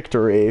myself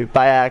victory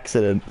by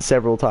accident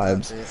several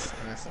times.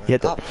 You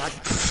hit the...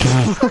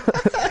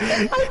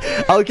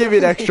 I'll give you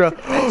an extra.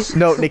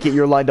 No, Nikki,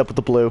 you're lined up with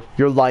the blue.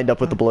 You're lined up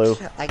with the blue.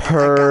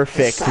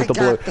 Perfect with the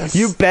blue.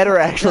 You better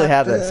actually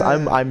have this.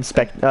 I'm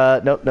spec.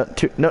 No,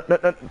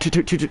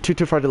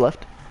 too far to the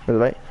left or the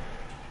right.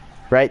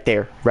 Right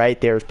there.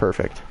 Right there is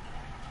perfect.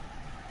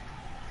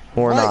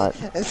 Or not.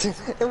 I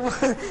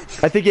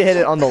think you hit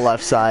it on the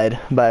left side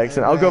by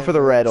accident. I'll go for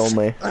the red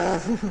only.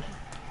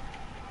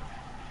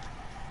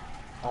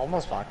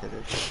 Almost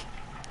pocketed.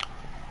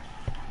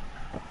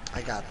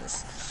 I got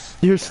this.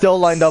 You're still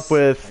lined up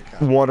with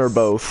one or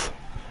both.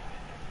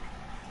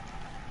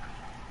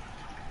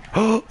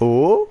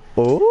 Oh.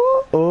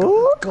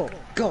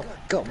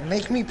 Go.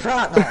 Make me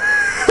proud. No.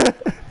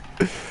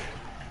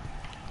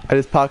 I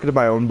just pocketed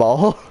my own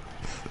ball.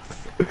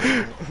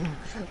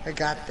 I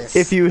got this.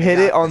 If you hit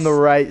it on the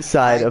right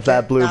side of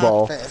that blue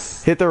ball,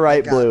 hit the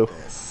right blue.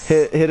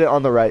 Hit it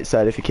on the right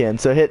side if you can.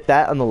 So hit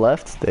that on the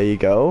left. There you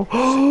go.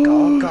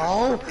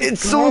 Go.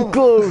 It's so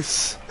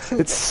close.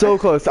 It's so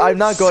close. I'm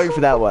not going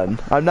for that one.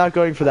 I'm not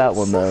going for that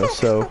one though.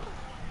 So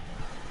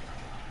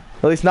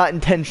At least not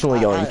intentionally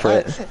going for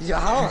it.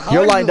 How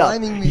You're are lined you up.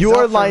 lining these You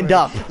are up for lined me?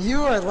 up.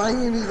 You are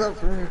lining these up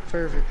for me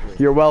perfectly.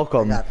 You're I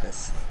welcome. got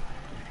this.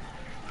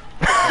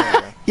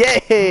 There we go.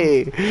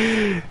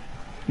 Yay!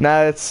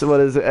 Now it's, what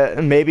is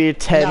it? Maybe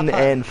 10 Yeah,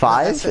 and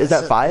 5? Is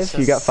that 5?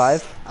 You got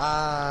 5?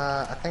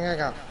 I think I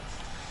got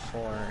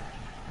 4.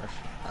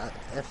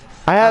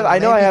 I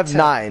know I maybe have 10.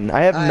 9.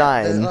 I have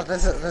 9.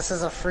 This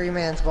is a free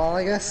man's ball,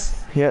 I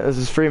guess. Yeah, this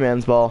is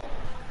Freeman's ball.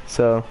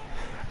 So,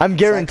 I'm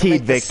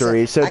guaranteed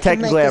victory. So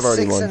technically I've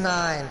already won.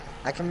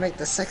 I can make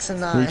the 6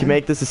 and 9. You can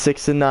make this a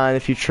 6 and 9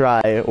 if you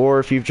try, or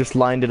if you've just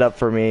lined it up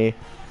for me.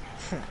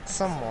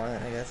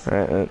 Somewhat, I guess.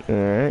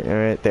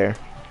 Alright, there.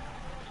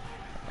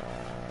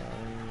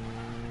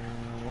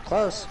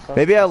 Close.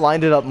 Maybe I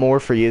lined it up more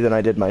for you than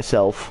I did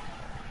myself.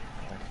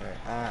 Okay.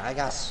 I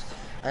got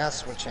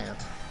switch hand.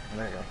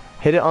 There you go.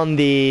 Hit it on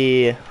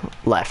the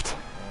left.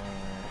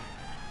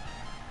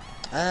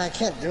 I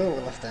can't do it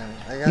with left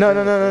hand.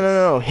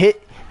 No.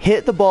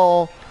 Hit the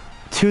ball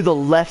to the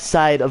left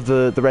side of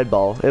the red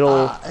ball.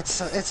 It'll. It's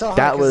so hard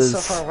that 'cause was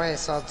it's so far away,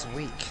 so it's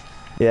weak.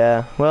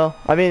 Yeah. Well,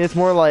 I mean, it's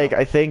more like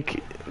I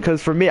think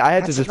because for me, I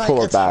had to just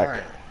pull it back.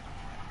 Hard.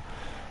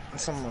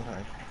 It's somewhat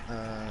hard.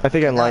 I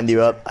think I lined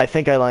you up. I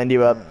think I lined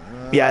you up.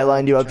 Yeah, I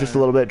lined you up just a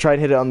little bit. Try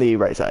and hit it on the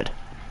right side.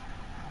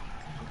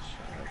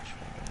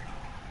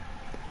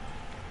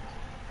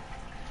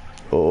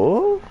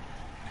 Oh.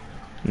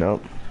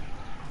 Nope.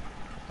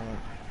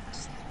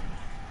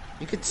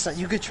 You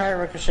could try to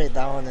ricochet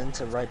that one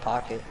into right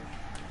pocket,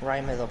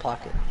 right middle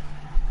pocket.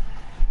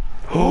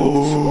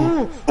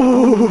 Oh.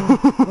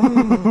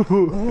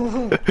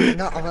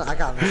 No, I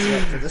got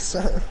this for this.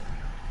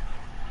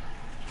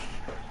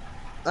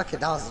 Okay,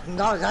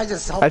 I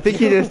just helped I think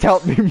you just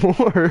helped me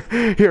more.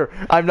 Here,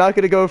 I'm not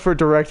gonna go for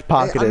direct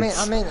pocket. I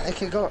mean, it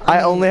could go.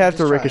 I only have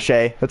to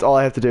ricochet. That's all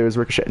I have to do is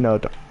ricochet. No,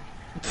 don't.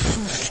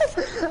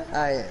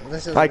 Alright,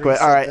 I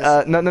quit.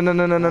 Alright,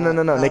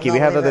 no, Nikki, we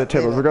have other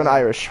tables. We're going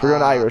Irish. We're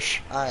going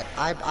Irish.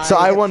 So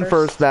I won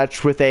first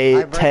match with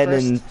a 10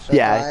 and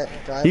yeah.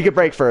 You can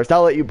break first.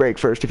 I'll let you break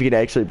first if you can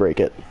actually break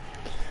it.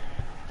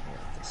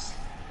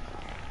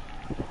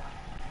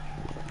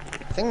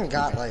 I think we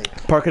got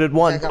like. Parker did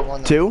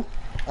 1, 2,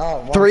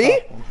 oh, 3.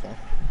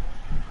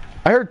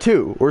 I heard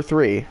 2 or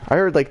 3. I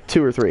heard like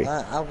 2 or 3.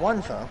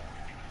 One fell.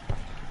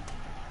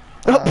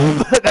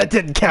 That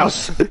didn't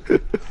count.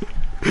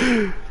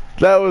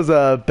 That was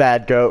a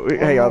bad go.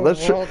 Hang on,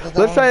 let's try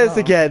this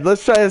again.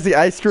 Let's try this.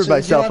 I screwed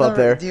myself up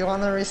there. Do you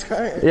want to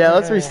restart? Yeah,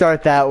 let's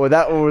restart that one.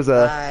 That one was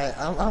a.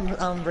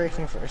 I'm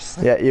breaking first.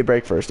 Yeah, you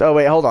break first. Oh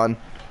wait, hold on,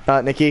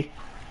 Nikki.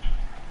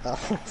 Oh.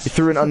 You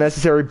threw an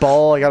unnecessary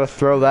ball. I gotta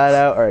throw that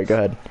out. All right, go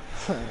ahead.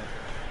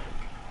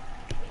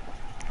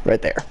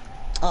 Right there.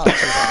 Oh,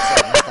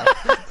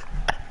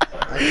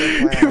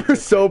 You were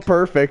so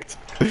perfect.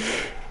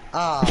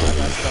 Oh, I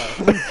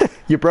messed up.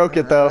 You broke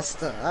it though.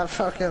 I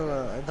fucking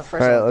the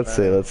first. All right,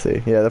 let's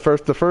see. Yeah, the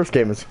first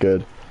game is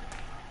good.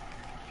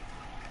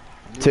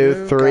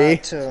 2,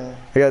 3. I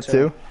got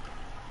 2.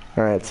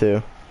 All right,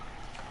 2.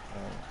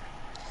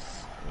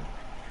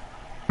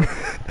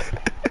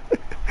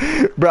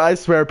 Bro, I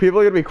swear, people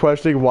are gonna be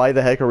questioning why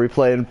the heck are we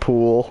playing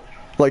pool?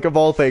 Like, of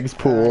all things,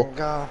 pool.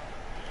 Go.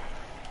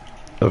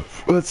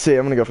 Let's see,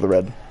 I'm gonna go for the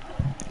red.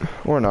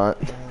 Or not.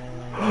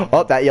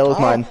 Oh, that yellow's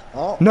mine.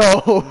 Oh.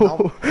 No!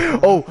 Nope.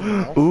 Oh,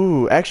 Nope.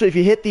 ooh, actually, if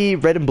you hit the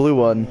red and blue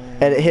one,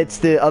 and it hits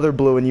the other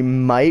blue one, you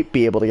might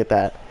be able to get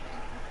that.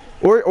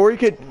 Or you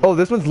could, oh,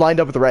 this one's lined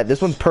up with the red.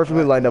 This one's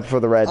perfectly lined up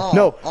for the red.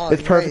 No,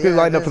 it's perfectly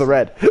lined up for the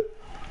red.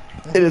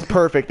 It is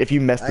perfect if you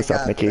mess this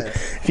up, Nikki.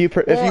 If you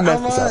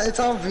mess this up. It's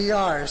on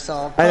VR,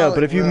 so I know,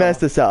 but if you mess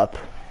this up.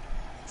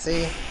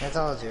 See, I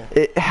told you.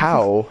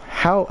 How?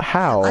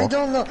 I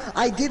don't know.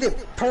 I did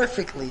it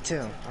perfectly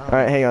too. All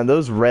right, hang on.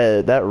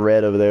 That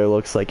red over there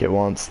looks like it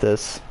wants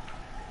this.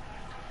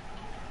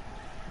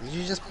 Did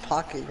you just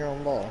pocket your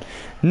own ball?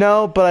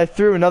 No, but I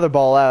threw another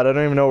ball out. I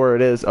don't even know where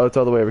it is. Oh, it's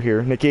all the way over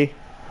here. Nikki,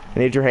 I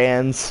need your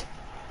hands.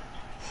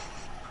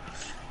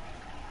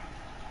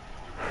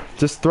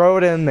 Just throw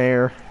it in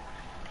there.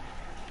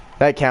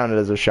 That counted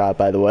as a shot,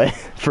 by the way,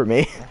 for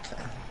me.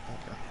 Okay.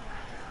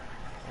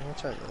 Let me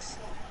try this.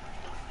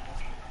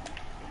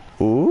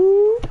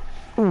 Ooh.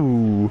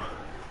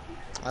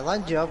 I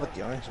lined you up with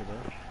the orange,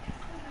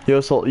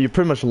 though. You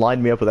pretty much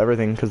lined me up with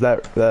everything, because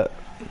that...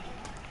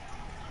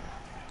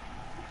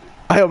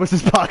 I almost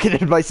just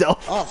pocketed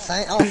myself. Oh,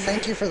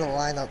 thank you for the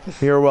lineup.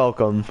 You're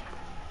welcome.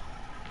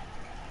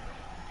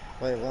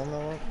 Wait, one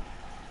more.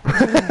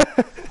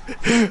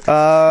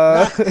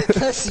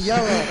 That's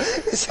yellow.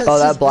 Oh,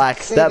 that black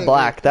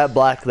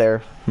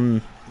there.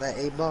 That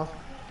 8-ball?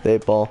 The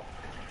 8-ball.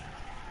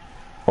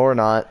 Or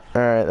not.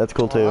 Alright, that's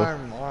cool too. Or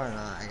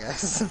not, I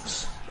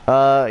guess.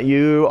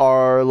 You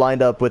are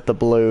lined up with the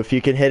blue. If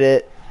you can hit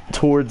it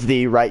towards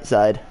the right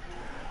side.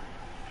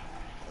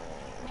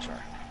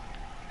 Try.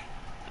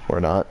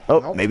 Or not. Oh,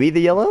 Nope. Maybe the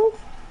yellow?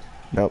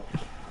 Nope.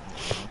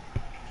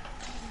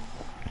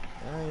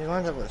 You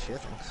lined up with a few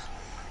things.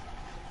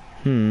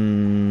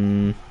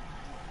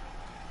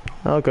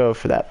 I'll go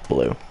for that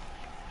blue.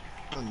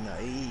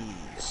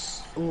 Nice.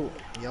 Ooh,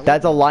 yellow.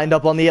 That's a lined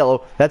up on the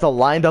yellow. That's a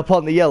lined up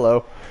on the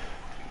yellow.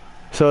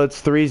 So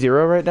it's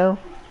 3-0 right now?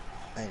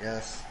 I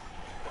guess.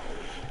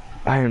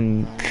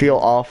 I feel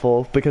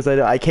awful because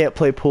I can't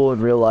play pool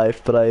in real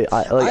life, but I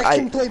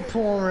can play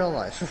pool in real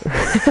life.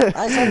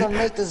 I just want to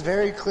make this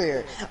very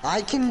clear.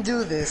 I can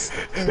do this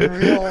in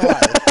real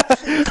life.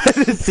 I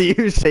just see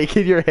you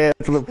shaking your hands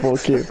in the pool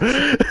cue.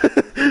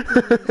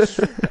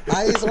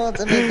 I just want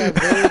to make that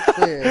very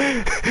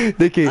clear.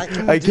 Nikki,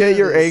 I get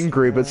you're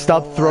angry, but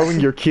stop throwing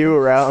your cue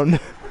around.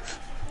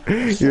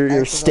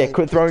 Your stick.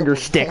 Quit throwing your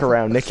stick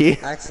around, Nikki.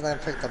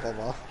 Accidentally picked up a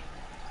ball.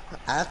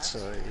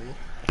 Actually.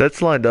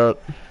 That's lined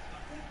up.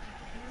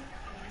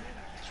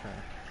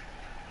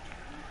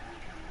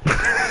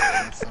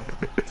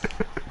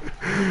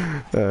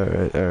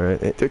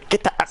 Alright.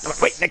 Get that out of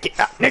the way, Nikki!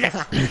 Nikki!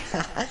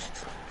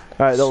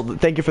 Alright,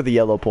 thank you for the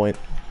yellow point.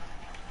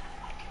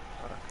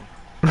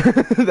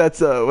 That's,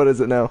 what is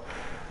it now?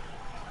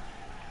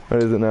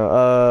 What is it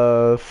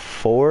now?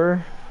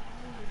 4?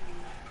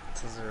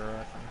 It's a 0,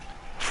 I think.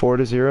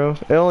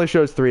 4-0? It only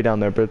shows 3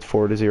 down there, but it's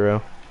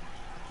 4-0.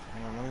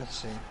 Let me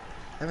see.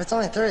 If it's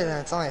only 3, then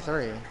it's only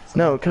 3. It's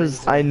No,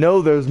 because I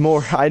know there's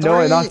more. I know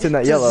I knocked in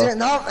that yellow.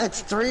 No,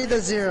 it's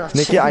 3-0.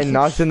 Nikki, I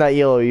knocked in that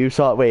yellow. You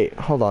saw it. Wait,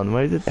 hold on.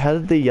 How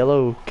did the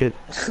yellow get...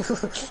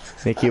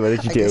 Nikki, what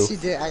did you do? I guess you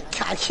did.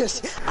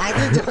 I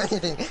didn't do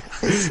anything.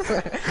 I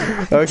swear.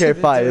 Okay,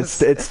 fine. It's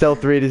still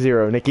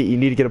 3-0. Nikki, you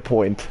need to get a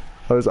point.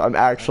 I'm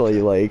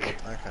actually like...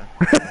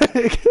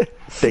 Okay.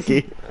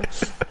 Nikki.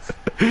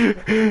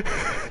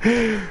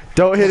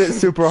 Don't hit it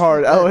super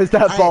hard. Otherwise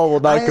that ball will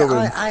not go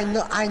in. I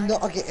know.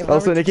 Okay.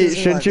 Also, Nikki,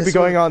 shouldn't you be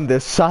going on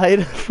this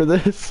side for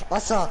this?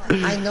 Also,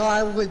 I know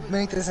I would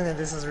make this and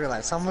this is real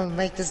life, so I'm gonna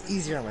make this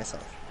easier on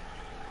myself.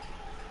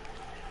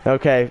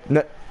 Okay.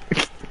 No.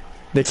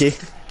 Nikki,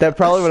 that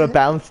probably would have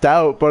bounced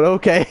out, but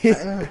okay.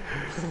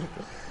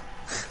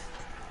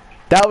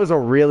 That was a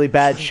really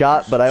bad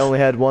shot, but I only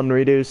had one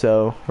redo,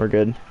 so we're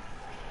good.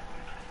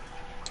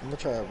 I'm gonna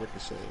try to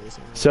ricochet this.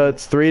 So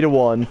it's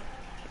 3-1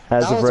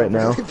 as of right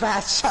now. Really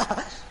bad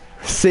shot.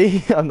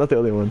 See, I'm not the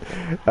only one.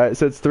 All right,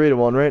 so it's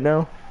 3-1 right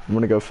now. I'm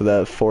gonna go for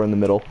that 4 in the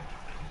middle.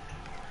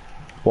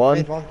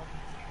 1. All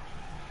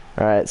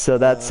right, so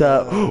that's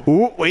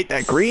ooh, wait,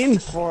 that green.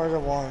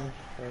 4-1.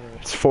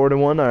 It's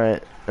 4-1. All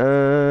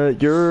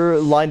right. You're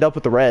lined up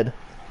with the red.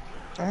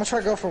 I'm gonna try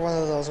to go for one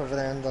of those over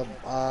there in the.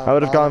 I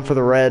would have gone for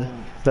the red.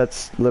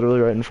 That's literally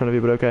right in front of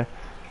you, but okay.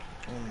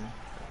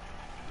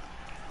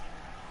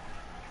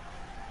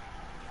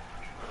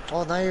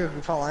 Oh, now you're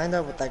lined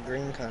up with that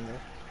green kind of.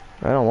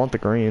 I don't want the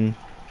green.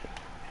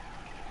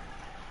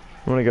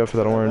 I'm gonna go for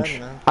that orange.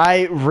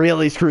 I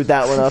really screwed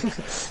that one up.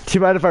 Do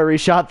you mind if I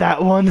reshot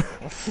that one?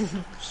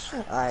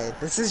 Alright,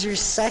 this is your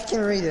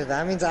second reader.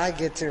 That means I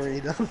get to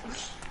read them.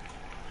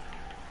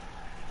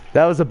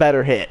 That was a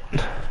better hit.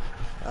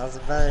 That was a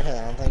better hit.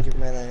 I don't think you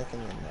made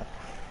anything in there.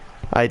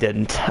 I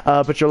didn't.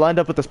 But you're lined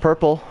up with this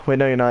purple. Wait,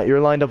 no, you're not.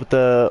 You're lined up with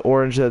the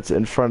orange that's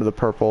in front of the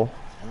purple.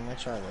 I'm gonna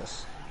try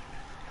this.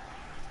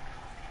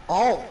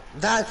 Oh,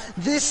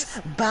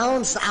 this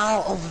bounced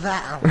out of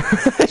that.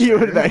 You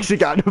would have actually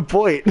gotten a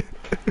point.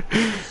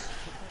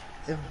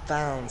 It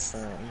bounced.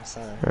 I'm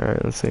sorry.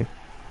 Alright, let's see.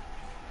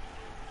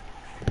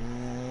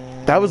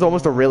 That was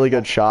almost a really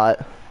good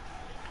shot.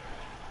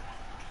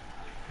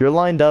 You're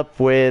lined up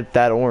with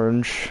that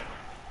orange.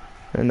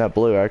 And that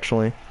blue,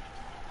 actually. I'm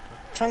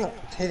trying to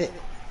hit it.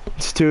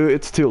 It's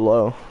too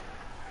low.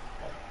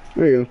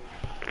 There you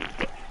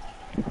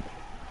go.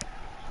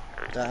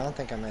 I don't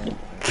think I made it.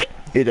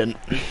 You didn't.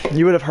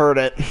 You would have heard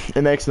it.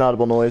 It makes an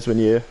audible noise when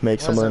you make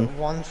someone.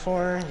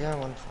 1-4? Yeah,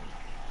 1-4.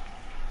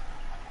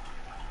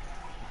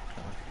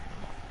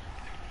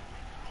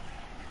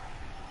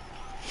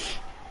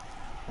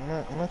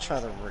 I'm gonna try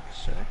the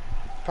ricochet.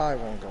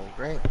 Probably won't go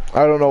great.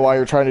 I don't know why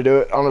you're trying to do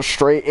it on a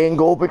straight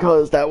angle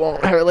because that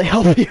won't really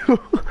help you.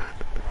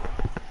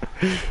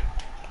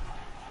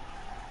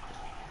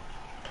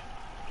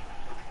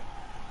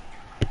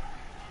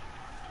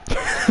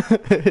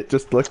 It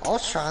just looked. I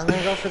was trying to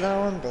go for that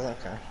one, but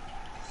okay.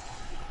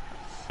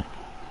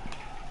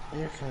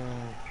 You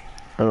can.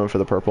 I went for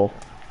the purple.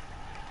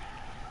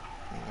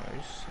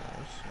 Nice.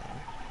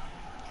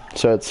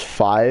 So it's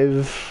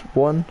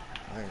 5-1.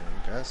 I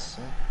guess.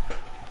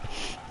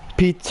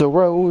 Pizza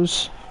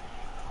Rose.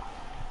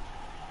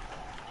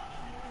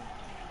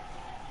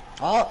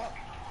 Oh,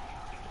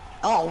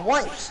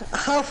 what?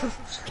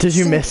 Did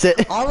you miss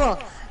it? Oh,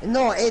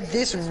 no,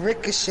 this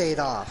ricocheted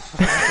off.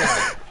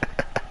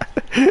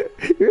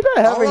 You're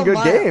not having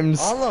good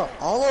games.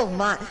 All of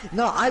my.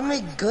 No, I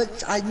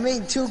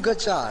made 2 good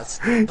shots.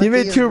 You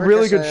made 2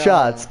 really good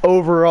shots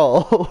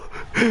overall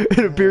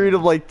in a period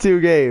of like 2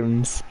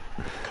 games.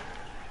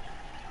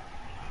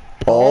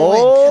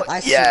 Oh,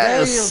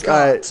 yes!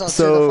 Alright,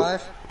 so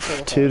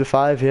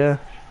 2-5, yeah.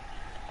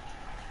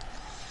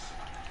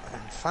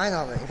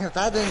 Finally, if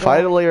that didn't go.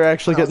 Finally, you're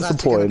actually getting some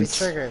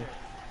points. I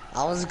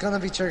was gonna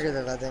be triggered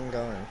if that didn't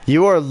go in.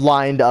 You are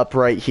lined up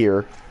right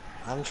here.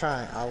 I'm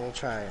trying. I will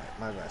try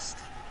my best.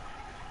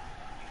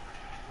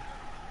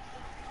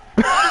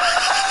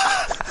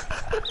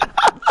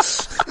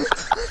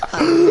 I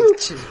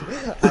hate you.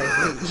 I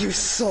hate you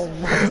so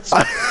much.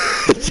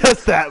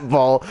 Just that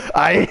ball.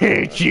 I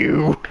hate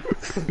you.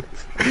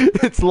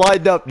 It's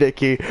lined up,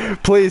 Nikki.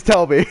 Please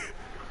tell me.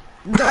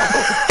 No.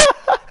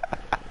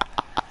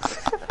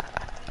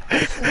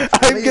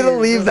 I'm gonna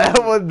leave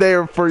that one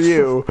there for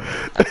you.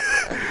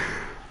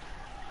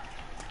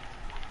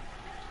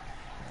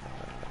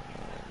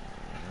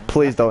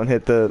 Please don't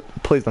hit the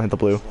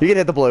blue. You can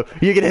hit the blue.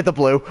 You can hit the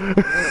blue.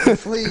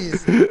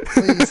 Please hit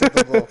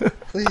the blue.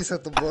 Please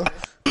hit the blue.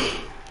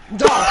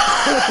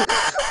 Dog.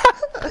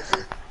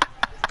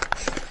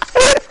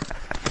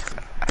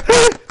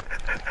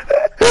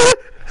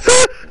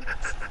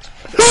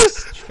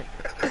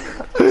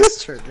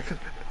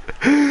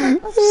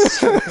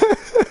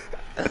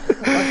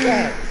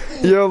 Okay.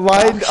 You're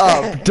lined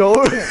up.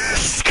 Don't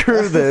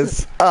screw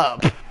this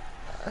up.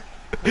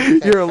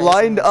 You're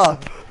lined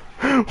up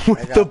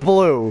with the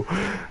blue.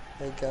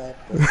 Okay.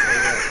 You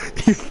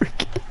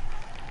freaking...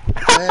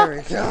 There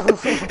we go.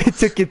 It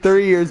took you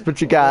 3 years,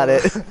 but you got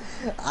it.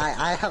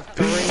 I have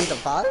 3 to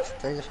 5?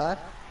 3 to 5?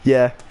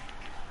 Yeah.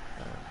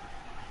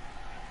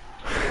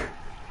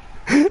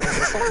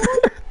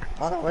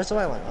 Oh no, where's the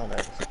white one? Oh, there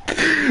it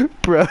is.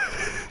 Bro.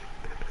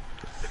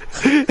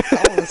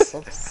 That was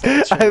so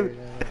saturated.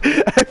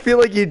 I feel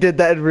like you did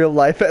that in real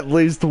life at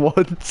least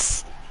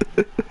once.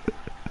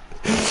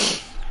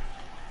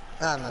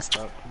 I messed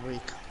up.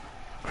 Weak.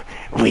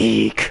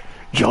 Weak.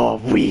 You're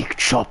weak,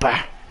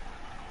 Chopper.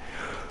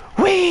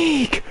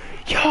 Weak.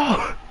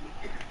 Yo.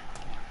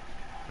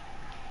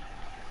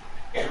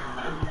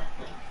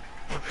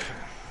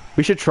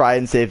 We should try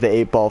and save the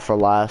 8-ball for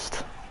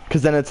last.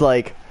 Because then it's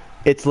like,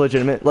 it's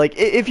legitimate. Like,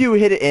 if you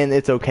hit it in,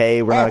 it's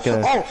okay. We're not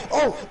gonna...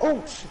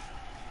 Oh!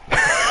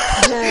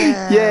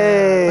 Yeah,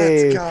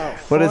 Yay! let's go.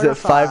 What is it?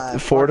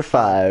 4 to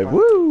 5.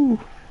 Woo!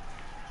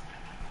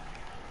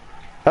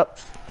 Up.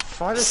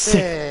 4 to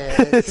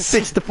 6.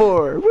 6 to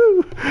 4.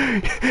 Woo!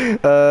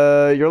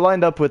 You're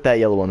lined up with that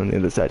yellow one on the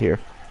other side here.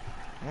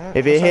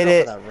 If you hit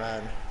it... I'm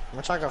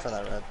gonna try to go for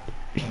that red.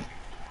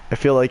 I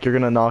feel like you're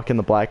gonna knock in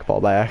the black ball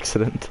by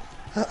accident.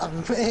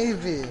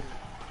 Maybe.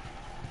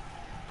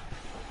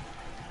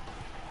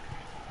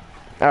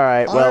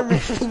 Alright, Or well...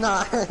 maybe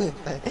not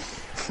anything.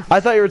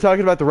 I thought you were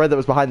talking about the red that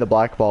was behind the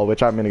black ball,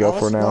 which I'm gonna go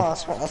for now. No, I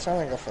was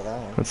trying to go for that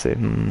one. Let's see.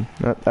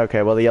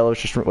 Okay, well the yellow's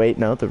just... Wait,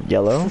 no, the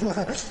yellow.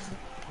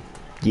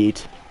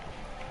 Yeet.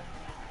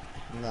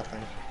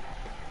 Nothing.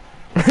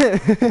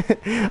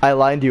 I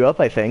lined you up,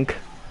 I think.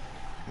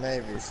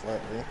 Maybe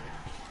slightly.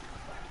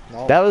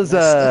 No. That was,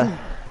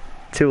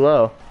 too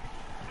low.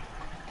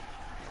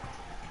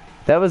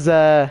 That was,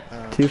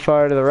 too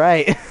far to the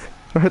right.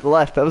 Or the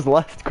left. That was the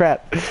left.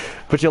 Crap.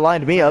 But you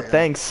lined me up,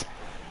 thanks.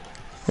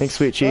 Thanks,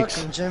 sweet cheeks.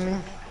 Welcome, Jimmy.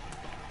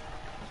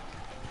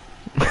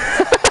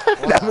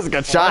 That was a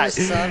good shot.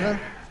 47?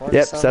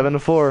 Yep, 7 to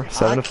 4.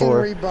 7 to 4.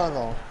 I can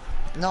rebuttal.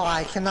 No,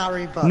 I cannot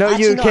rebuttal. No,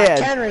 Actually, you no, can. I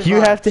can rebuttal.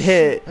 You have to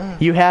hit.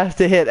 You have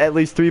to hit at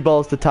least 3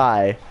 balls to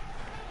tie.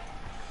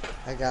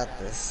 I got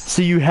this.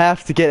 So you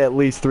have to get at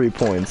least 3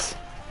 points.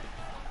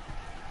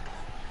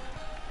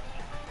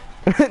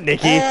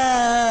 Nikki.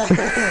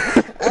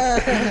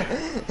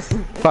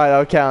 Fine,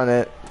 I'll count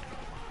it.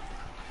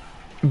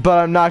 But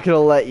I'm not gonna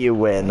let you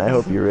win. I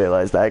hope you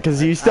realize that,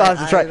 because you still have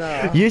to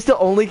try. You still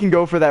only can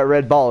go for that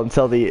red ball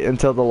until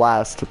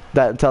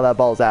that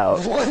ball's out.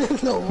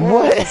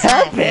 What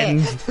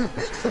happened?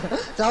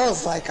 That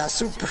was like a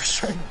super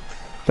straight.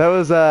 That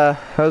was a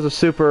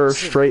super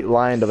straight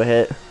line of a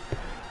hit.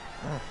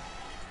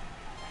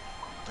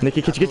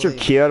 Nikki, could you get your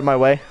key out of my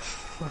way?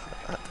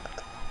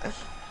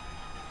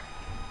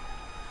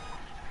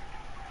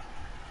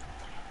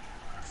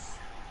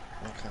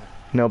 Okay.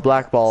 No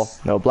black ball.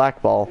 No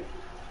black ball.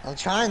 I'm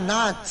trying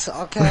not.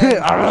 Okay.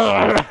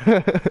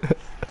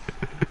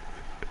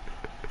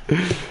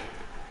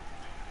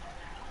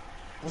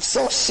 I'm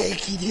so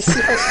shaky. Do you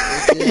see how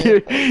shaky I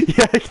am?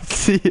 Yeah, I can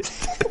see it.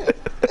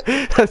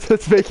 That's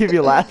what's making me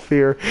laugh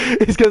here.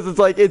 It's because it's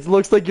like, it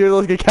looks like you're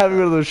like having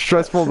one of those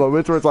stressful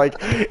moments where it's like,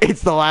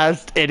 it's the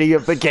last inning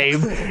of the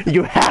game.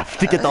 You have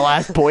to get the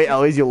last point,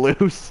 otherwise you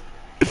lose.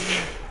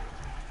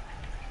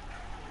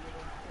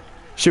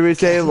 Should we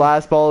say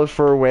last ball is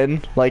for a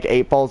win? Like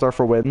 8 balls are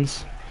for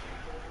wins?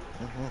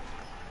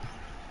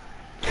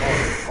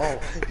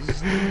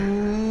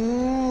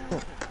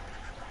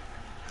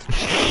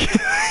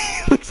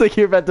 Looks like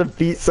you're about to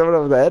beat someone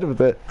over the head with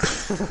it.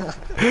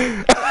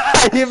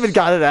 I even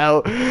got it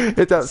out.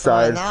 It's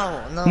outside.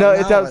 No,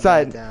 it's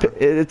outside.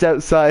 It's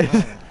outside.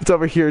 It's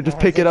over here. Just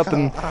pick it up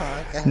and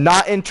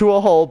not into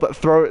a hole, but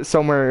throw it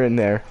somewhere in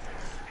there.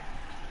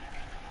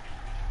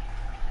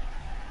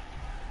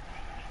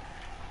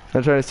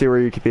 I'm trying to see where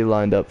you could be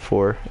lined up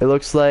for. It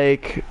looks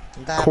like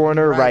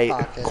corner right.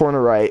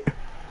 Corner right.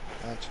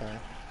 That's right.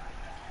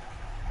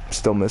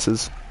 Still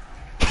misses.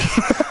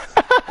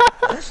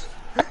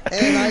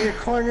 Hey, now you're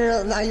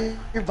corner. Now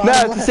you're bottom No,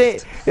 left. it's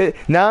the same.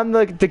 Now I'm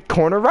the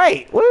corner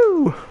right.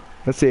 Woo!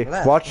 Let's see.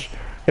 Left. Watch.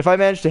 If I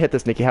managed to hit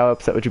this, Nikki, how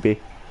upset would you be?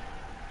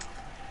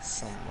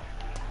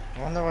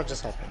 I wonder what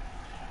just happened.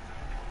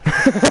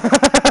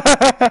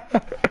 I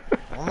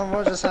don't know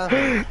what just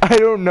happened. I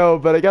don't know,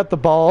 but I got the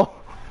ball.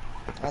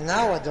 And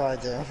now what do I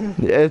do?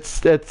 It's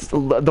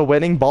the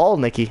winning ball,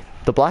 Nikki.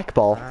 The black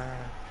ball.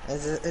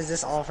 Is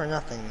this all for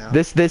nothing now?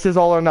 This is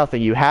all or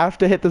nothing. You have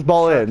to hit this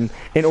ball in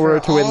order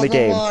to win all the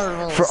game.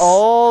 marbles. For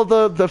all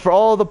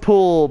the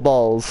pool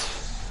balls.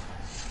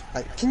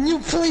 Like, can you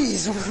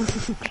please?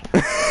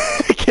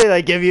 Can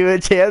I give you a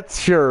chance?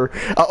 Sure.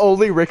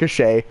 Only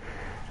ricochet.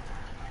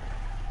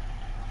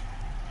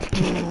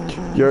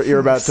 You're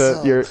about to.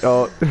 So- You're.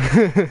 Oh.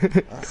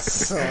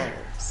 so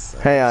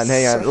Hang on.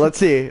 Let's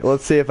see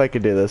if I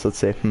can do this. Let's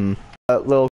see. Little